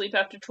falling asleep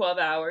after 12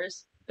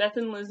 hours. Beth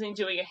and Lizzie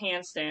doing a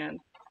handstand.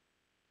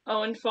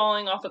 Owen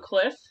falling off a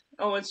cliff.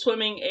 Owen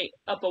swimming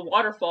up a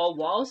waterfall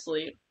while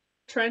asleep.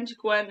 Trent,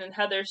 Gwen, and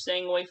Heather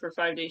staying awake for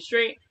 5 days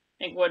straight.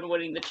 And Gwen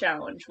winning the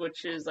challenge,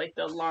 which is like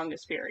the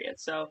longest period.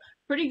 So,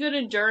 pretty good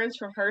endurance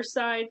from her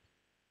side.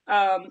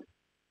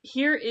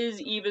 Here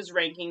is Eva's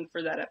ranking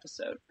for that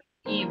episode.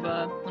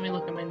 Eva, let me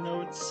look at my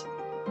notes.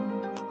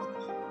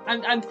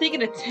 I'm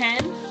thinking a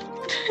 10.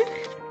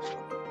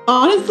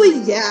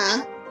 honestly,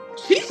 yeah.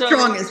 She's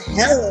strong as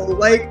hell.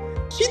 Like,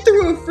 she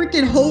threw a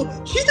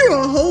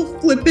whole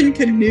flippin'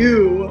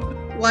 canoe.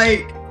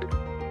 Like,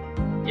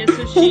 yeah,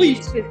 so holy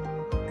shit.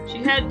 She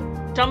had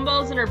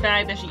dumbbells in her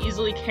bag that she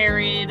easily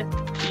carried.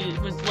 She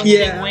was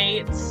lifting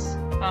weights.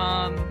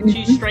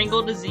 She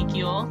strangled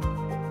Ezekiel.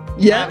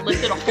 Yeah.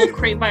 Lifted a whole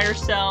crate by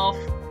herself.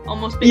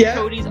 Almost bit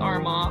Cody's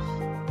arm off.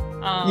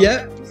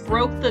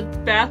 Broke the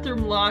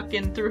bathroom lock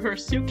and threw her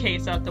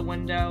suitcase out the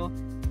window.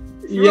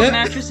 threw a Yep.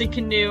 mattress and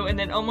canoe, and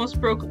then almost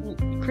broke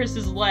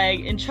Chris's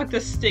leg and chucked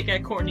a stick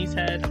at Courtney's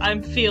head.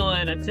 I'm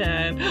feeling a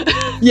 10.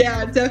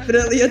 Yeah,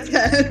 definitely a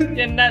 10.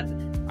 And that,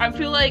 I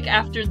feel like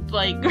after,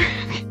 like,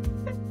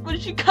 when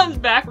she comes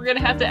back, we're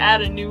gonna have to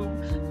add a new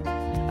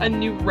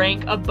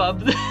rank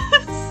above this.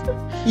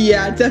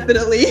 Yeah,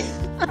 definitely.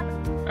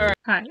 Alright,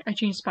 hi, I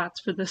changed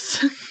spots for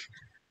this.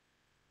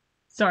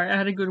 Sorry, I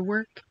had to go to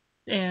work,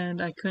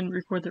 and I couldn't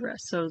record the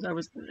rest, so I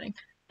was editing.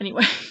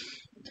 Anyway,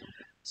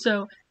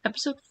 so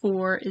episode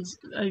 4 is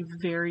a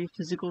very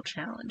physical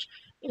challenge.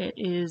 It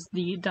is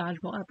the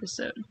dodgeball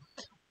episode.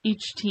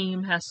 Each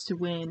team has to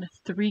win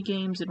 3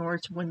 games in order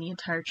to win the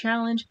entire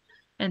challenge,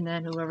 and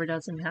then whoever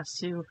doesn't has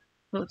to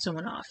vote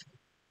someone off.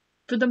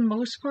 For the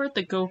most part,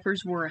 the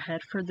Gophers were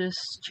ahead for this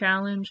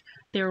challenge.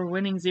 They were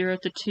winning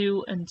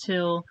 0-2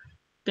 until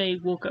they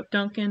woke up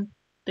Duncan.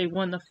 They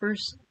won the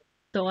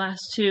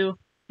last 2,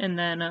 and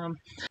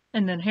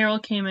then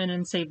Harold came in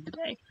and saved the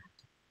day.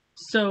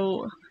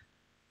 So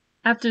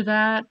after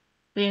that,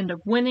 they end up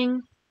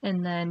winning,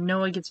 and then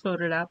Noah gets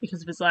voted out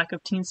because of his lack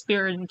of team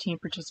spirit and team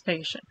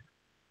participation.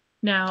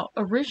 Now,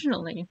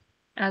 originally,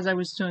 as I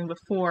was doing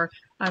before,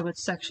 I would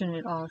section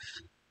it off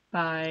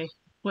by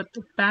what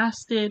the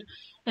Bass did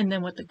and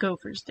then what the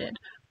Gophers did.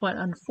 But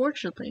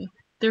unfortunately,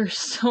 there are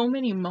so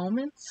many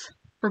moments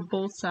for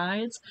both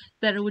sides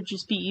that it would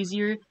just be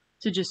easier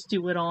to just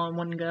do it all in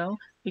one go,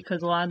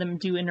 because a lot of them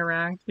do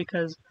interact,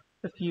 because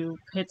if you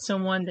hit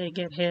someone, they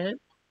get hit.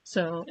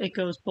 So it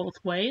goes both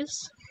ways.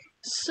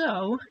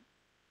 So,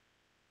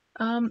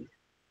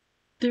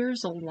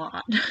 there's a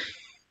lot.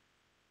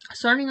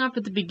 Starting off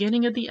at the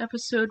beginning of the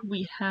episode,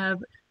 we have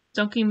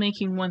Duncan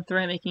making one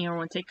threat, making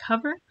everyone take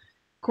cover.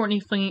 Courtney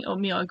flinging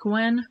oatmeal at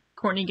Gwen.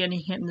 Courtney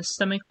getting hit in the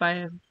stomach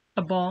by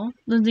a ball.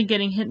 Lindsay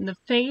getting hit in the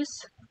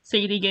face.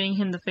 Sadie getting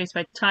hit in the face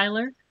by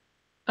Tyler.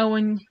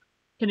 Owen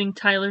hitting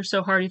Tyler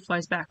so hard he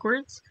flies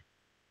backwards.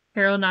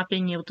 Harold not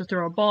being able to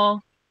throw a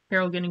ball.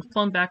 Harold getting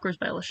flung backwards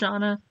by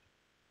Lashana.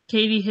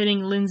 Kadie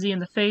hitting Lindsay in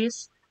the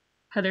face.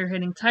 Heather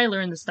hitting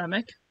Tyler in the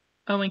stomach.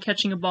 Owen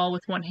catching a ball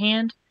with one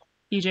hand.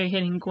 DJ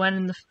hitting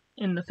Gwen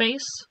in the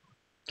face.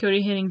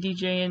 Cody hitting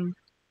DJ and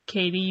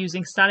Kadie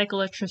using static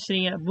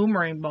electricity and a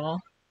boomerang ball.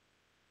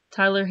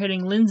 Tyler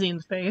hitting Lindsay in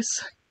the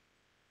face.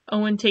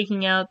 Owen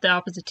taking out the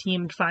opposite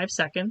team in 5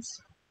 seconds.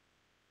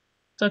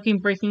 Duncan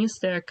breaking his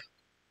stick.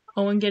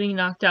 Owen getting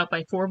knocked out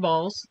by 4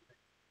 balls.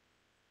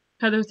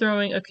 Heather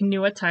throwing a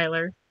canoe at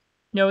Tyler.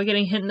 Noah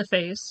getting hit in the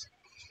face.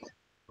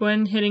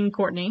 Gwen hitting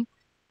Courtney.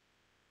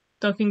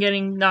 Duncan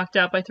getting knocked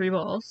out by 3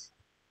 balls.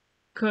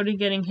 Cody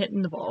getting hit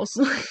in the balls.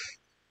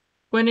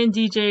 Gwen and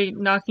DJ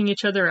knocking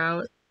each other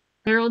out.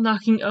 Harold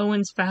knocking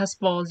Owen's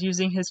fastballs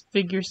using his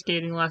figure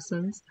skating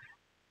lessons.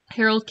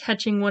 Harold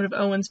catching one of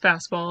Owen's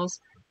fastballs.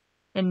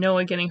 And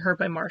Noah getting hurt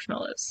by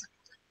marshmallows.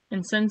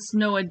 And since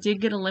Noah did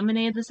get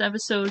eliminated this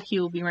episode, he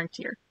will be ranked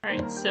here.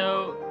 Alright,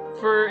 so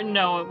for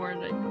Noah,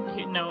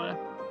 Noah.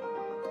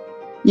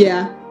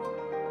 Yeah.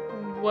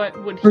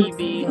 What would he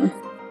be?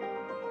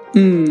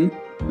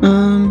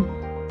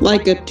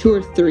 Like a 2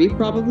 or 3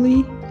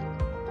 probably.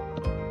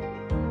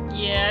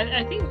 Yeah,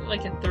 I think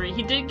like a 3.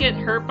 He did get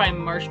hurt by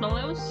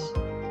marshmallows.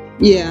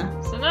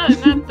 Yeah. So not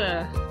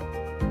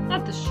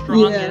the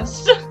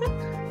strongest.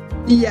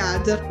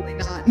 Yeah, definitely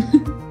not.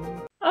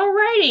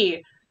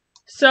 Alrighty.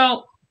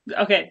 So,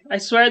 okay, I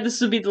swear this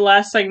will be the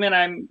last segment.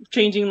 I'm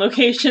changing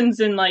locations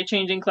and like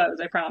changing clothes,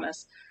 I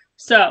promise.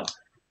 So,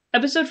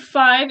 episode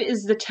 5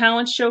 is the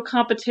talent show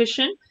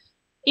competition.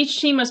 Each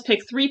team must pick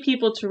 3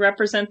 people to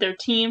represent their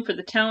team for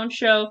the talent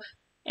show,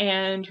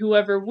 and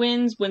whoever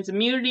wins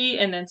immunity,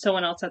 and then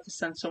someone else has to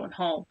send someone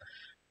home.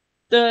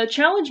 The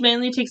challenge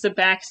mainly takes a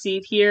back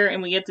seat here,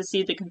 and we get to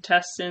see the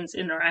contestants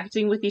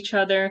interacting with each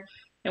other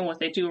and what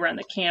they do around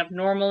the camp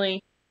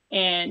normally,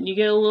 and you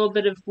get a little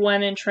bit of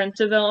Gwen and Trent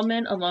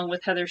development along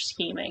with Heather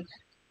scheming.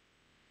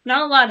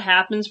 Not a lot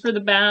happens for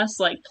the Bass,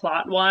 like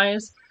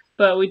plot-wise,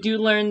 but we do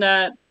learn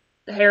that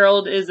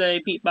Harold is a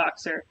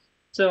beatboxer,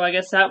 so I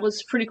guess that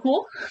was pretty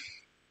cool.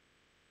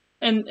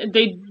 And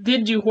they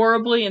did do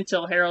horribly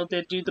until Harold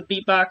did do the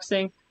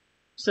beatboxing.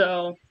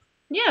 So,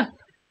 yeah.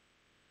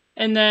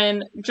 And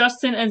then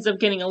Justin ends up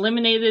getting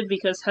eliminated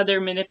because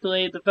Heather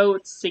manipulated the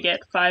votes to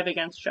get 5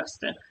 against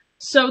Justin.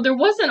 So there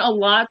wasn't a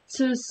lot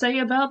to say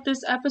about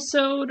this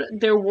episode.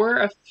 There were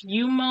a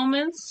few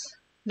moments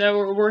that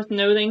were worth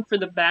noting for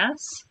the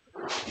Bass.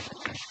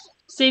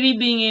 Sadie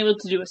being able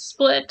to do a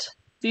split.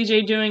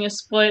 DJ doing a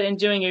split and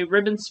doing a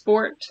ribbon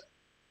sport.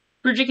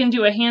 Bridget can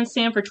do a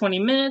handstand for 20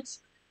 minutes.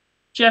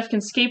 Jeff can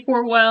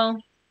skateboard well.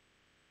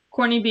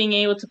 Courtney being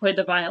able to play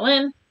the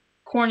violin.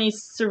 Courtney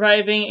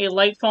surviving a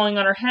light falling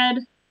on her head.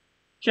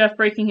 Jeff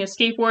breaking his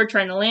skateboard,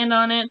 trying to land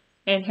on it.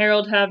 And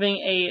Harold having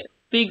a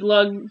big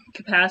lung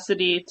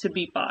capacity to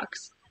beatbox.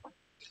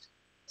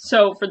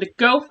 So for the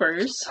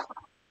Gophers,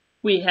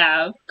 we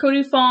have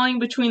Cody falling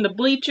between the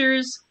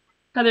bleachers.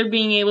 Heather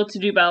being able to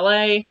do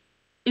ballet.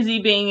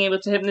 Izzy being able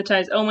to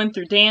hypnotize Owen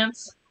through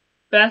dance.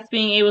 Beth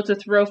being able to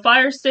throw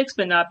fire sticks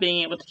but not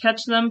being able to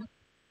catch them.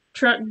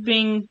 Trent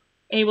being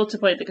able to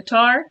play the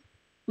guitar.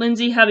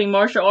 Lindsay having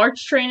martial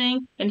arts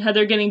training, and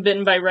Heather getting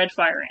bitten by red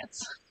fire ants.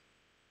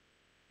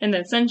 And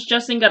then since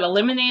Justin got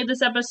eliminated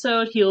this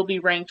episode, he'll be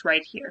ranked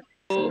right here.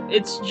 So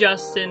it's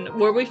Justin.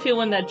 Where are we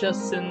feeling that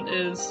Justin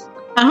is?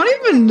 I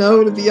don't even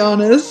know, to be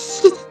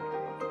honest.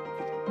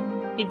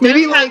 He does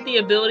Maybe, have the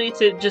ability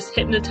to just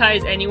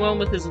hypnotize anyone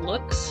with his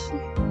looks.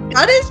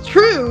 That is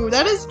true.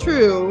 That is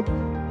true.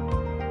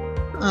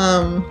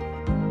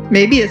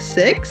 Maybe a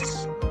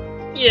 6?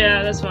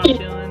 Yeah, that's what I'm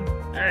feeling.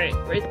 Alright,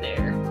 right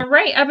there.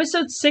 Alright,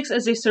 episode 6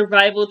 is a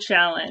survival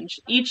challenge.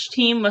 Each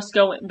team must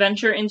go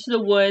venture into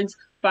the woods,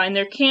 find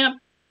their camp,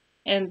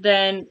 and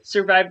then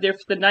survive there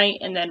for the night,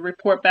 and then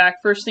report back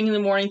first thing in the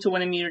morning to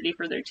win immunity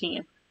for their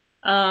team.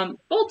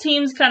 Both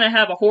teams kind of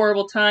have a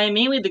horrible time,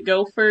 mainly the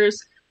Gophers,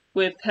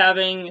 with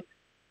having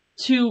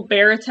 2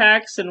 bear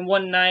attacks in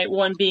one night,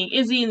 one being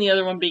Izzy and the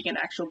other one being an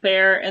actual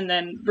bear, and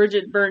then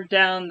Bridget burnt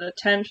down the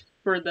tent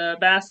for the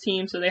Bass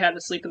team, so they had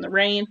to sleep in the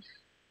rain.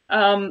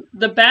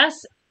 The Bass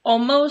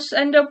almost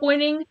end up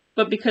winning,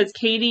 but because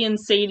Kadie and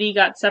Sadie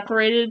got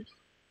separated,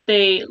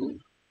 they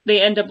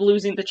end up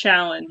losing the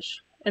challenge,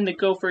 and the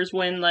Gophers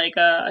win like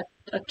a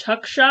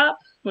tuck shop,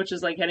 which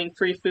is like getting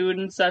free food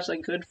and such,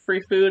 like good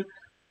free food.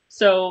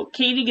 So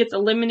Kadie gets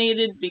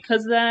eliminated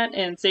because of that,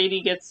 and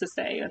Sadie gets to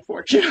stay,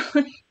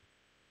 unfortunately.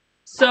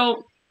 So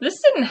this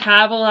didn't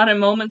have a lot of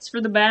moments for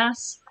the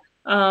Bass.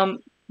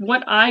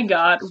 What I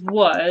got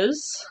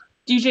was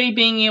DJ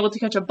being able to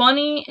catch a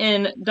bunny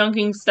and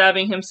Duncan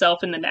stabbing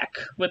himself in the neck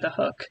with a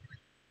hook.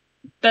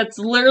 That's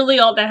literally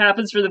all that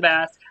happens for the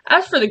Bass.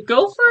 As for the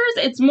Gophers,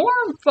 it's more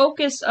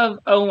focus of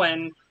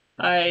Owen,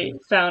 I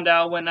found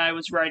out when I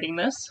was writing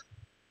this.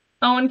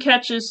 Owen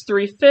catches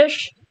 3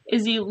 fish.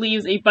 Izzy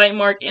leaves a bite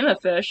mark in a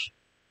fish.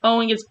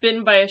 Owen gets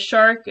bitten by a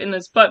shark in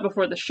his butt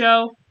before the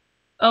show.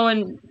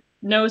 Owen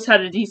knows how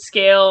to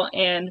descale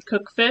and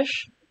cook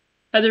fish.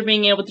 Heather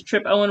being able to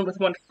trip Owen with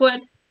 1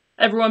 foot.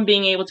 Everyone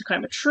being able to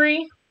climb a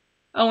tree.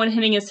 Owen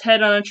hitting his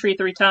head on a tree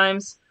 3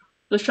 times.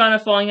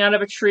 Lashana falling out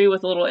of a tree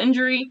with a little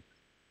injury.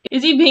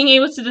 Izzy being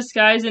able to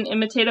disguise and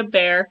imitate a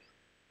bear.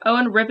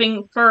 Owen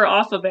ripping fur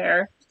off a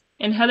bear.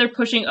 And Heather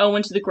pushing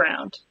Owen to the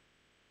ground.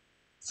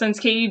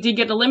 Since Kadie did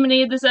get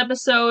eliminated this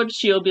episode,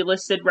 she'll be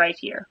listed right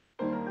here.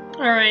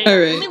 Alright, All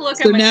right. let me look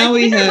So at my... now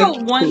we I have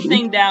wrote one Cody.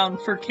 thing down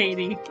for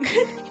Kadie.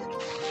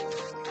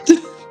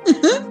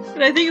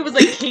 And I think it was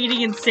like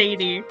Kadie and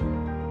Sadie.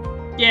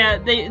 Yeah,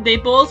 they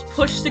both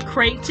pushed the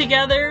crate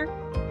together,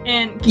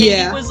 and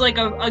Kadie was like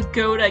a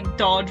goat at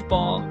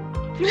dodgeball.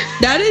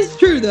 That is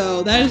true,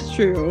 though. That is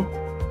true.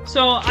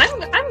 So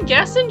I'm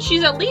guessing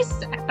she's at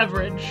least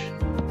average.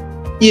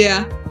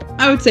 Yeah,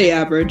 I would say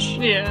average.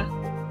 Yeah.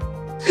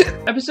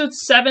 Episode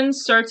 7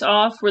 starts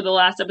off where the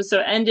last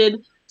episode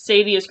ended.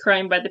 Sadie is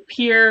crying by the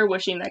pier,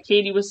 wishing that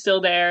Kadie was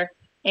still there.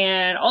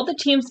 And all the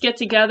teams get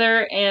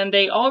together, and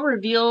they all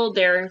reveal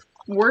their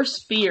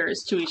worst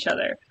fears to each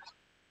other.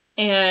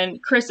 And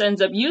Chris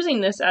ends up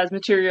using this as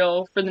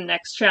material for the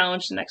next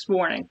challenge the next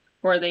morning,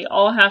 where they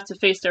all have to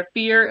face their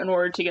fear in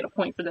order to get a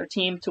point for their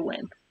team to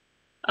win.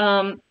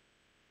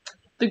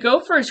 The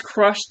Gophers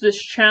crushed this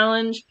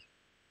challenge.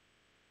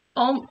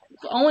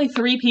 Only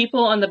 3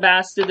 people on the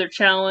Bass did their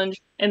challenge,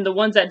 and the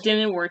ones that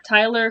didn't were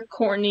Tyler,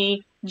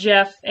 Courtney,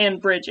 Jeff, and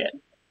Bridget.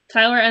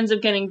 Tyler ends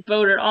up getting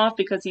voted off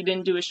because he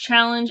didn't do his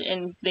challenge,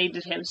 and they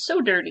did him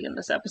so dirty in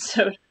this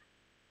episode.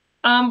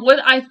 What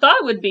I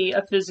thought would be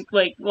a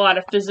lot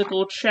of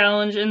physical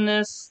challenge in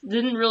this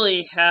didn't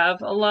really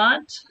have a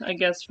lot, I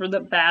guess, for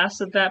the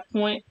Bass at that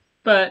point.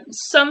 But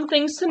some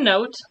things to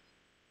note.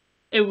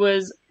 It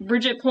was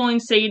Bridget pulling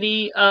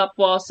Sadie up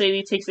while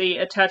Sadie takes a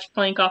attached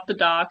plank off the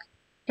dock.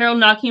 Harold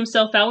knocking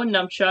himself out with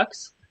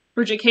nunchucks.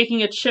 Bridget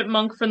kicking a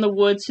chipmunk from the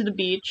woods to the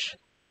beach.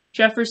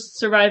 Jeffers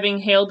surviving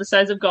hail the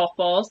size of golf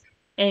balls.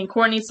 And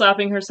Courtney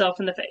slapping herself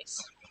in the face.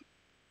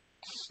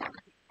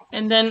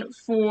 And then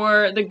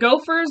for the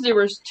Gophers, there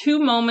was 2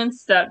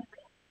 moments that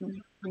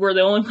were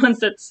the only ones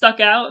that stuck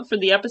out for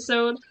the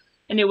episode.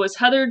 And it was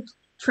Heather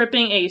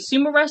tripping a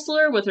sumo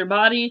wrestler with her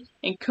body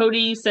and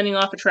Cody sending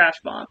off a trash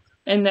bomb.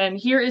 And then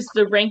here is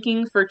the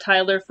ranking for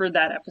Tyler for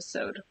that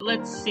episode.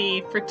 Let's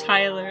see, for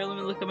Tyler, let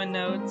me look at my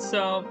notes.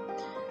 So,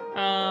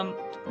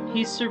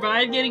 he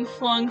survived getting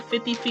flung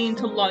 50 feet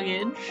into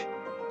luggage.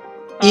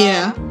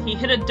 Yeah. He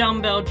hit a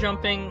dumbbell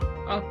jumping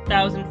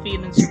 1,000 feet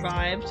and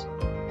survived.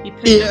 He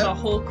picked up a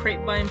whole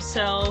crate by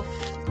himself.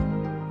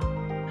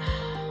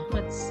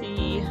 Let's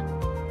see.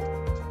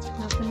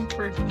 Nothing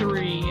for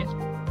 3.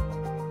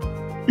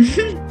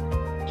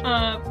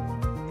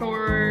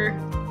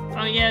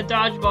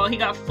 Dodgeball. He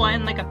got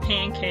flattened like a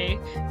pancake.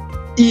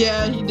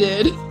 Yeah, he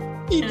did.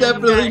 He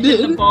definitely got did.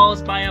 hit the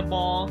balls by a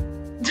ball.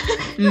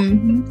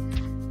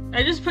 Mm-hmm.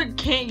 I just put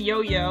can't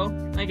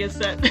yo-yo. I guess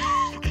that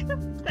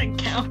that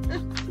counts.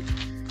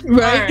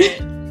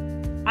 Right.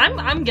 Alright.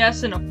 I'm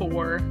guessing a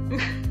 4.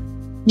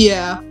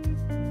 Yeah,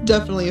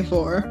 definitely a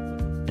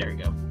 4. There we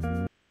go.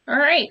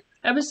 Alright,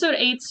 episode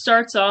 8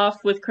 starts off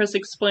with Chris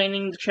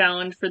explaining the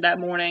challenge for that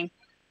morning.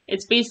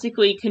 It's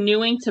basically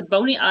canoeing to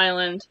Boney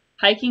Island,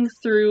 hiking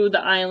through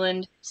the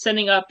island,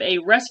 setting up a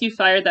rescue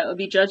fire that would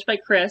be judged by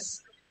Chris,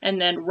 and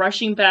then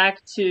rushing back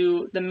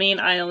to the main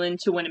island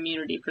to win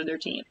immunity for their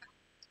team.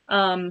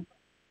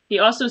 He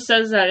also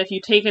says that if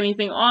you take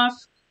anything off,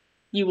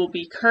 you will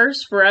be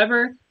cursed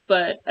forever,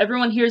 but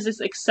everyone hears this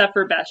except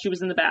for Beth. She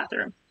was in the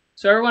bathroom.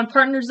 So everyone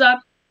partners up,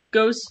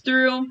 goes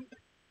through,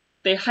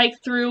 they hike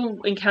through,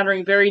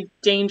 encountering very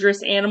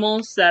dangerous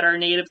animals that are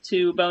native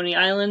to Boney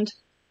Island.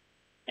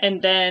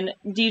 And then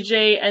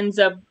DJ ends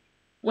up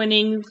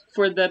winning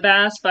for the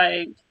bass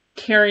by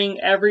carrying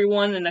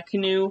everyone in a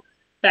canoe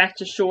back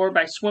to shore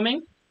by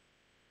swimming.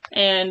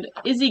 And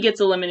Izzy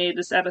gets eliminated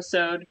this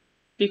episode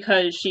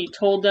because she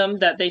told them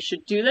that they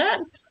should do that,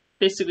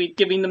 basically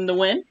giving them the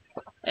win.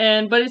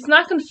 But it's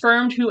not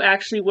confirmed who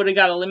actually would have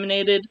got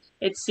eliminated.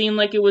 It seemed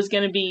like it was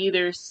going to be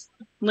either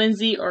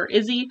Lindsay or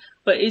Izzy,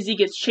 but Izzy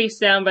gets chased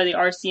down by the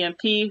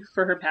RCMP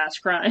for her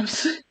past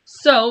crimes.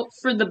 So,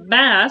 for the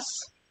bass,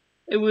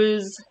 it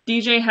was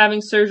DJ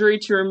having surgery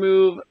to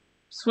remove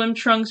swim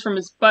trunks from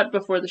his butt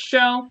before the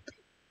show,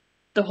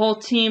 the whole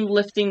team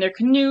lifting their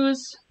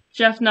canoes,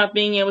 Jeff not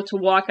being able to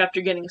walk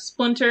after getting a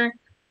splinter,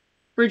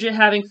 Bridget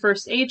having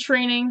first aid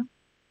training,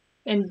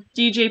 and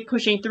DJ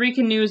pushing 3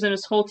 canoes and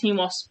his whole team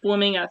while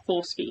swimming at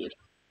full speed.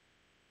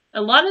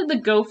 A lot of the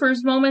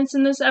Gophers moments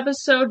in this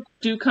episode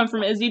do come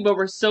from Izzy, but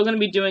we're still going to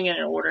be doing it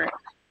in order.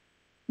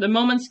 The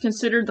moments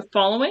considered the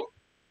following: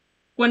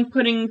 Gwen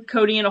putting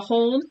Cody in a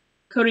hold,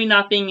 Cody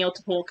not being able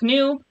to pull a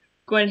canoe,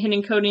 Gwen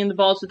hitting Cody in the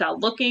balls without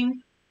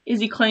looking,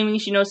 Izzy claiming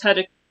she knows how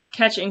to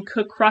catch and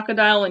cook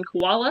crocodile and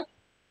koala,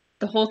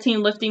 the whole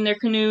team lifting their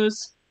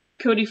canoes,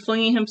 Cody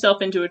flinging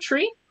himself into a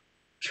tree,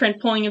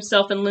 Trent pulling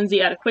himself and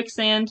Lindsay out of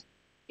quicksand,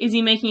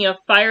 Izzy making a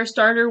fire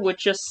starter with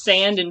just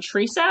sand and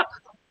tree sap,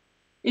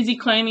 Izzy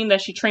claiming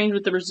that she trained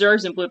with the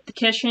reserves and blew up the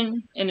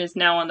kitchen and is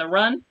now on the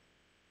run,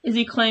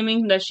 Izzy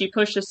claiming that she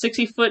pushed a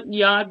 60-foot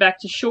yacht back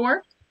to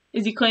shore,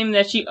 Izzy claiming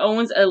that she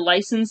owns a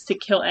license to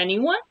kill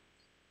anyone,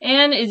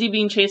 and Izzy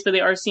being chased by the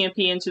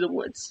RCMP into the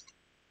woods.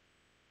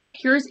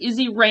 Here's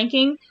Izzy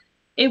ranking.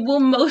 It will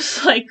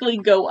most likely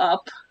go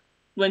up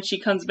when she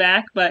comes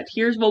back, but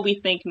here's what we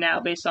think now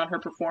based on her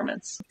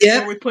performance. Yeah.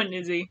 Where are we putting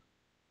Izzy?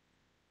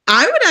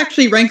 I would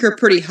actually rank her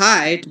pretty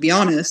high, to be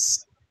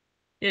honest.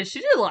 Yeah,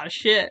 she did a lot of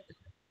shit.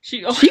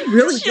 She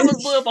really she did. almost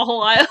blew up a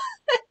whole island.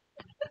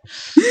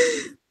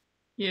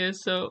 Yeah,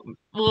 so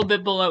a little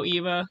bit below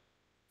Eva.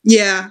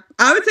 Yeah,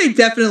 I would say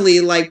definitely,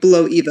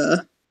 below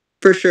Eva.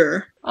 For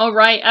sure.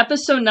 Alright,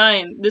 episode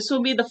 9. This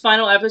will be the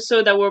final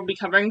episode that we'll be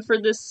covering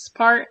for this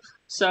part.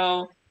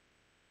 So,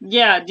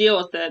 yeah, deal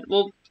with it.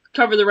 We'll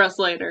cover the rest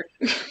later.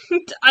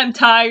 I'm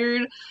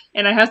tired,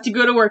 and I have to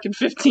go to work in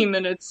 15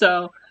 minutes,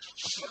 so...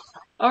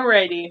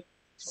 Alrighty.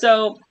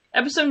 So,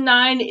 episode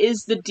 9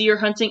 is the deer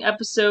hunting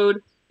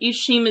episode.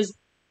 Each team is...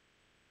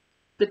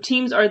 The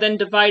teams are then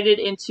divided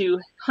into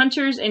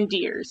hunters and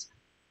deers.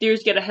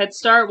 Deers get a head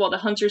start, while the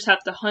hunters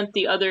have to hunt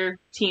the other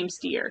team's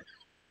deer.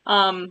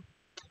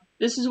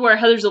 This is where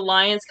Heather's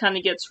alliance kind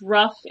of gets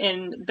rough,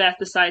 and Beth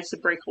decides to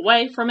break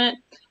away from it.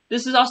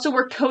 This is also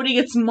where Cody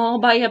gets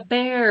mauled by a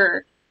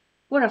bear.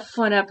 What a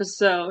fun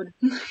episode.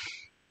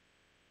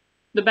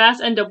 The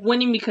Bass end up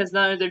winning because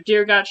none of their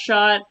deer got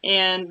shot,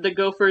 and the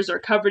Gophers are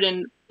covered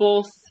in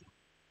both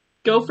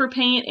gopher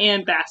paint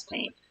and bass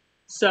paint.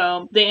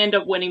 So they end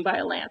up winning by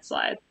a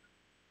landslide.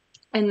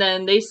 And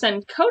then they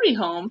send Cody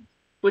home,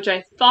 which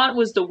I thought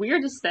was the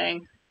weirdest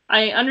thing.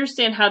 I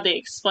understand how they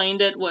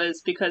explained it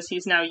was because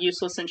he's now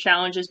useless in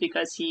challenges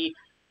because he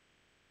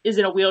is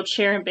in a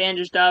wheelchair and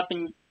bandaged up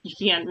and you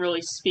can't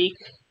really speak.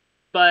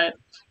 But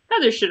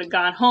Heather should have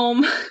gone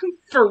home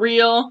for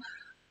real.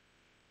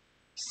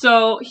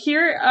 So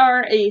here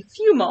are a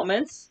few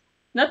moments.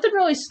 Nothing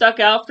really stuck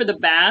out for the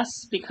Bass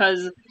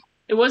because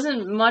it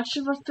wasn't much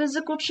of a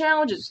physical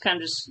challenge. It's kind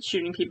of just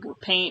shooting people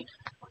with paint.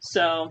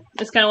 So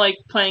it's kind of like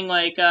playing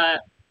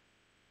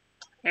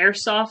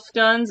airsoft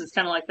guns. It's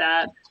kind of like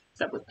that,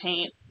 except with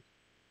paint.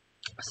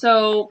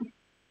 So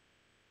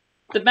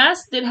the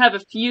Bass did have a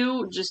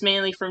few, just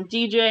mainly from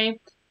DJ,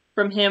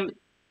 from him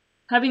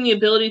having the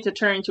ability to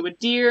turn into a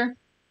deer,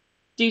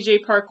 DJ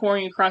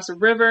parkouring across a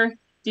river,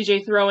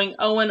 DJ throwing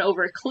Owen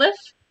over a cliff,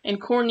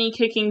 and Courtney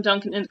kicking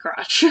Duncan in the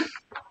crotch.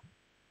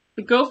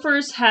 The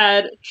Gophers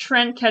had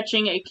Trent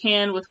catching a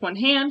can with one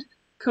hand,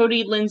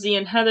 Cody, Lindsay,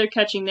 and Heather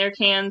catching their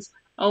cans,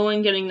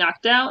 Owen getting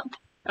knocked out,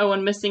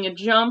 Owen missing a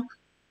jump,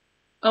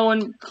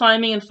 Owen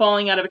climbing and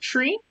falling out of a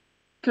tree,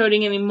 Cody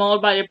getting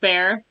mauled by a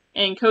bear,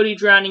 and Cody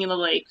drowning in the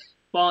lake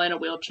while in a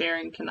wheelchair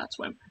and cannot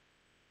swim.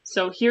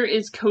 So here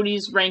is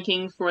Cody's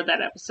ranking for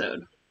that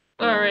episode.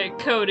 Alright,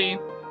 Cody.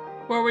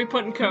 Where are we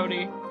putting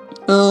Cody?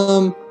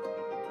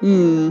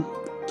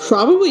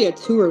 Probably a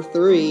 2 or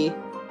 3,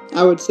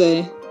 I would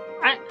say.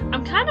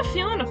 I'm kind of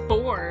feeling a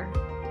 4.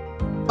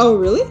 Oh,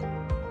 really?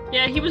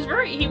 Yeah, he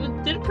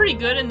did pretty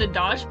good in the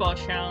dodgeball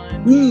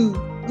challenge.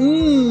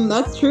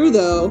 That's true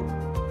though.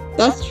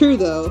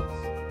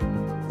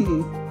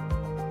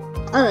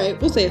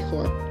 Alright, we'll say a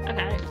 4.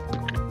 Okay.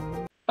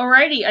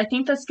 Alrighty, I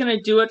think that's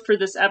gonna do it for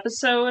this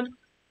episode.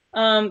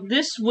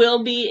 This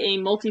will be a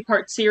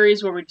multi-part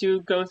series where we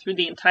do go through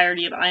the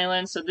entirety of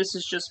Island, so this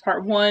is just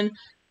part 1.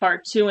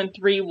 Part 2 and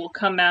 3 will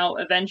come out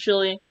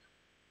eventually.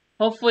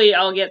 Hopefully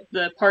I'll get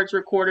the parts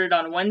recorded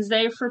on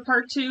Wednesday for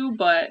Part 2,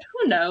 but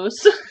who knows.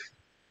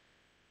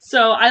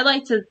 So I'd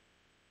like to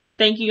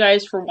thank you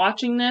guys for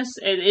watching this.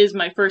 It is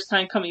my first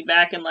time coming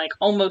back in like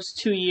almost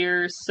 2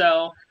 years,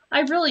 so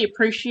I really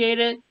appreciate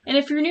it. And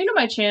if you're new to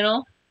my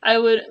channel, I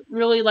would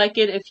really like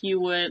it if you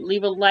would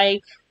leave a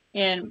like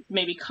and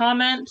maybe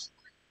comment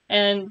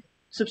and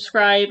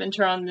subscribe and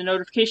turn on the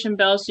notification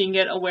bell so you can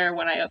get aware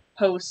when I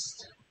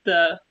post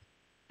the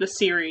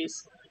series.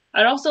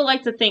 I'd also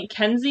like to thank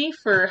Kenzie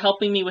for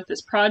helping me with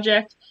this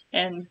project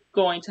and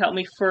going to help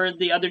me for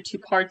the other 2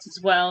 parts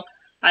as well.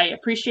 I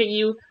appreciate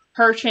you.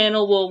 Her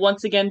channel will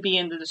once again be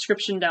in the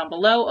description down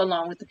below,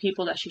 along with the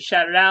people that she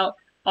shouted out.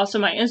 Also,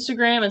 my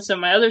Instagram and some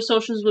of my other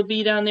socials will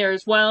be down there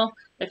as well,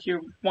 if you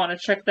want to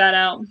check that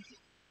out.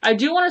 I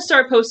do want to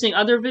start posting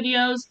other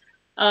videos.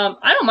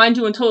 I don't mind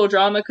doing Total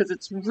Drama because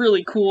it's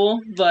really cool,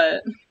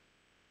 but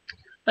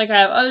like I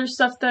have other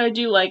stuff that I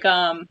do, like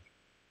I'm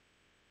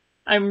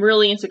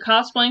really into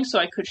cosplaying, so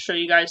I could show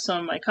you guys some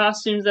of my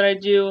costumes that I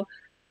do.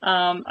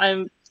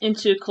 I'm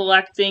into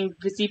collecting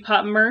Izzy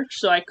Pop merch,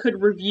 so I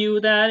could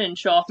review that and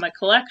show off my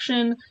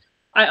collection.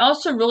 I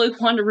also really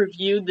want to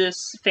review this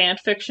fan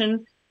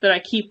fiction that I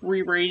keep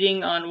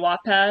rereading on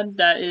Wattpad.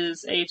 That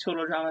is a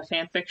Total Drama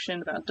fan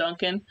fiction about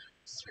Duncan,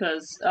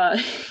 because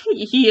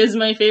he is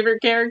my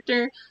favorite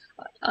character.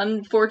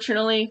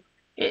 Unfortunately,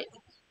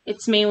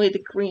 it's mainly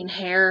the green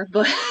hair,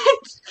 but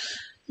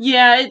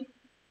yeah,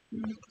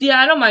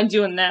 I don't mind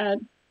doing that,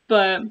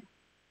 but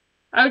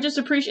I would just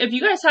appreciate if you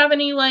guys have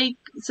any like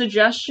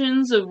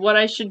suggestions of what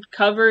I should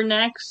cover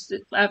next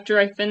after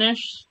I finish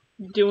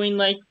doing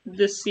like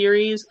this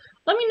series.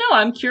 Let me know.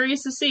 I'm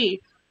curious to see.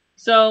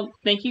 So,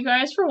 thank you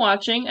guys for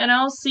watching, and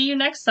I'll see you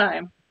next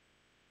time.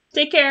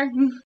 Take care.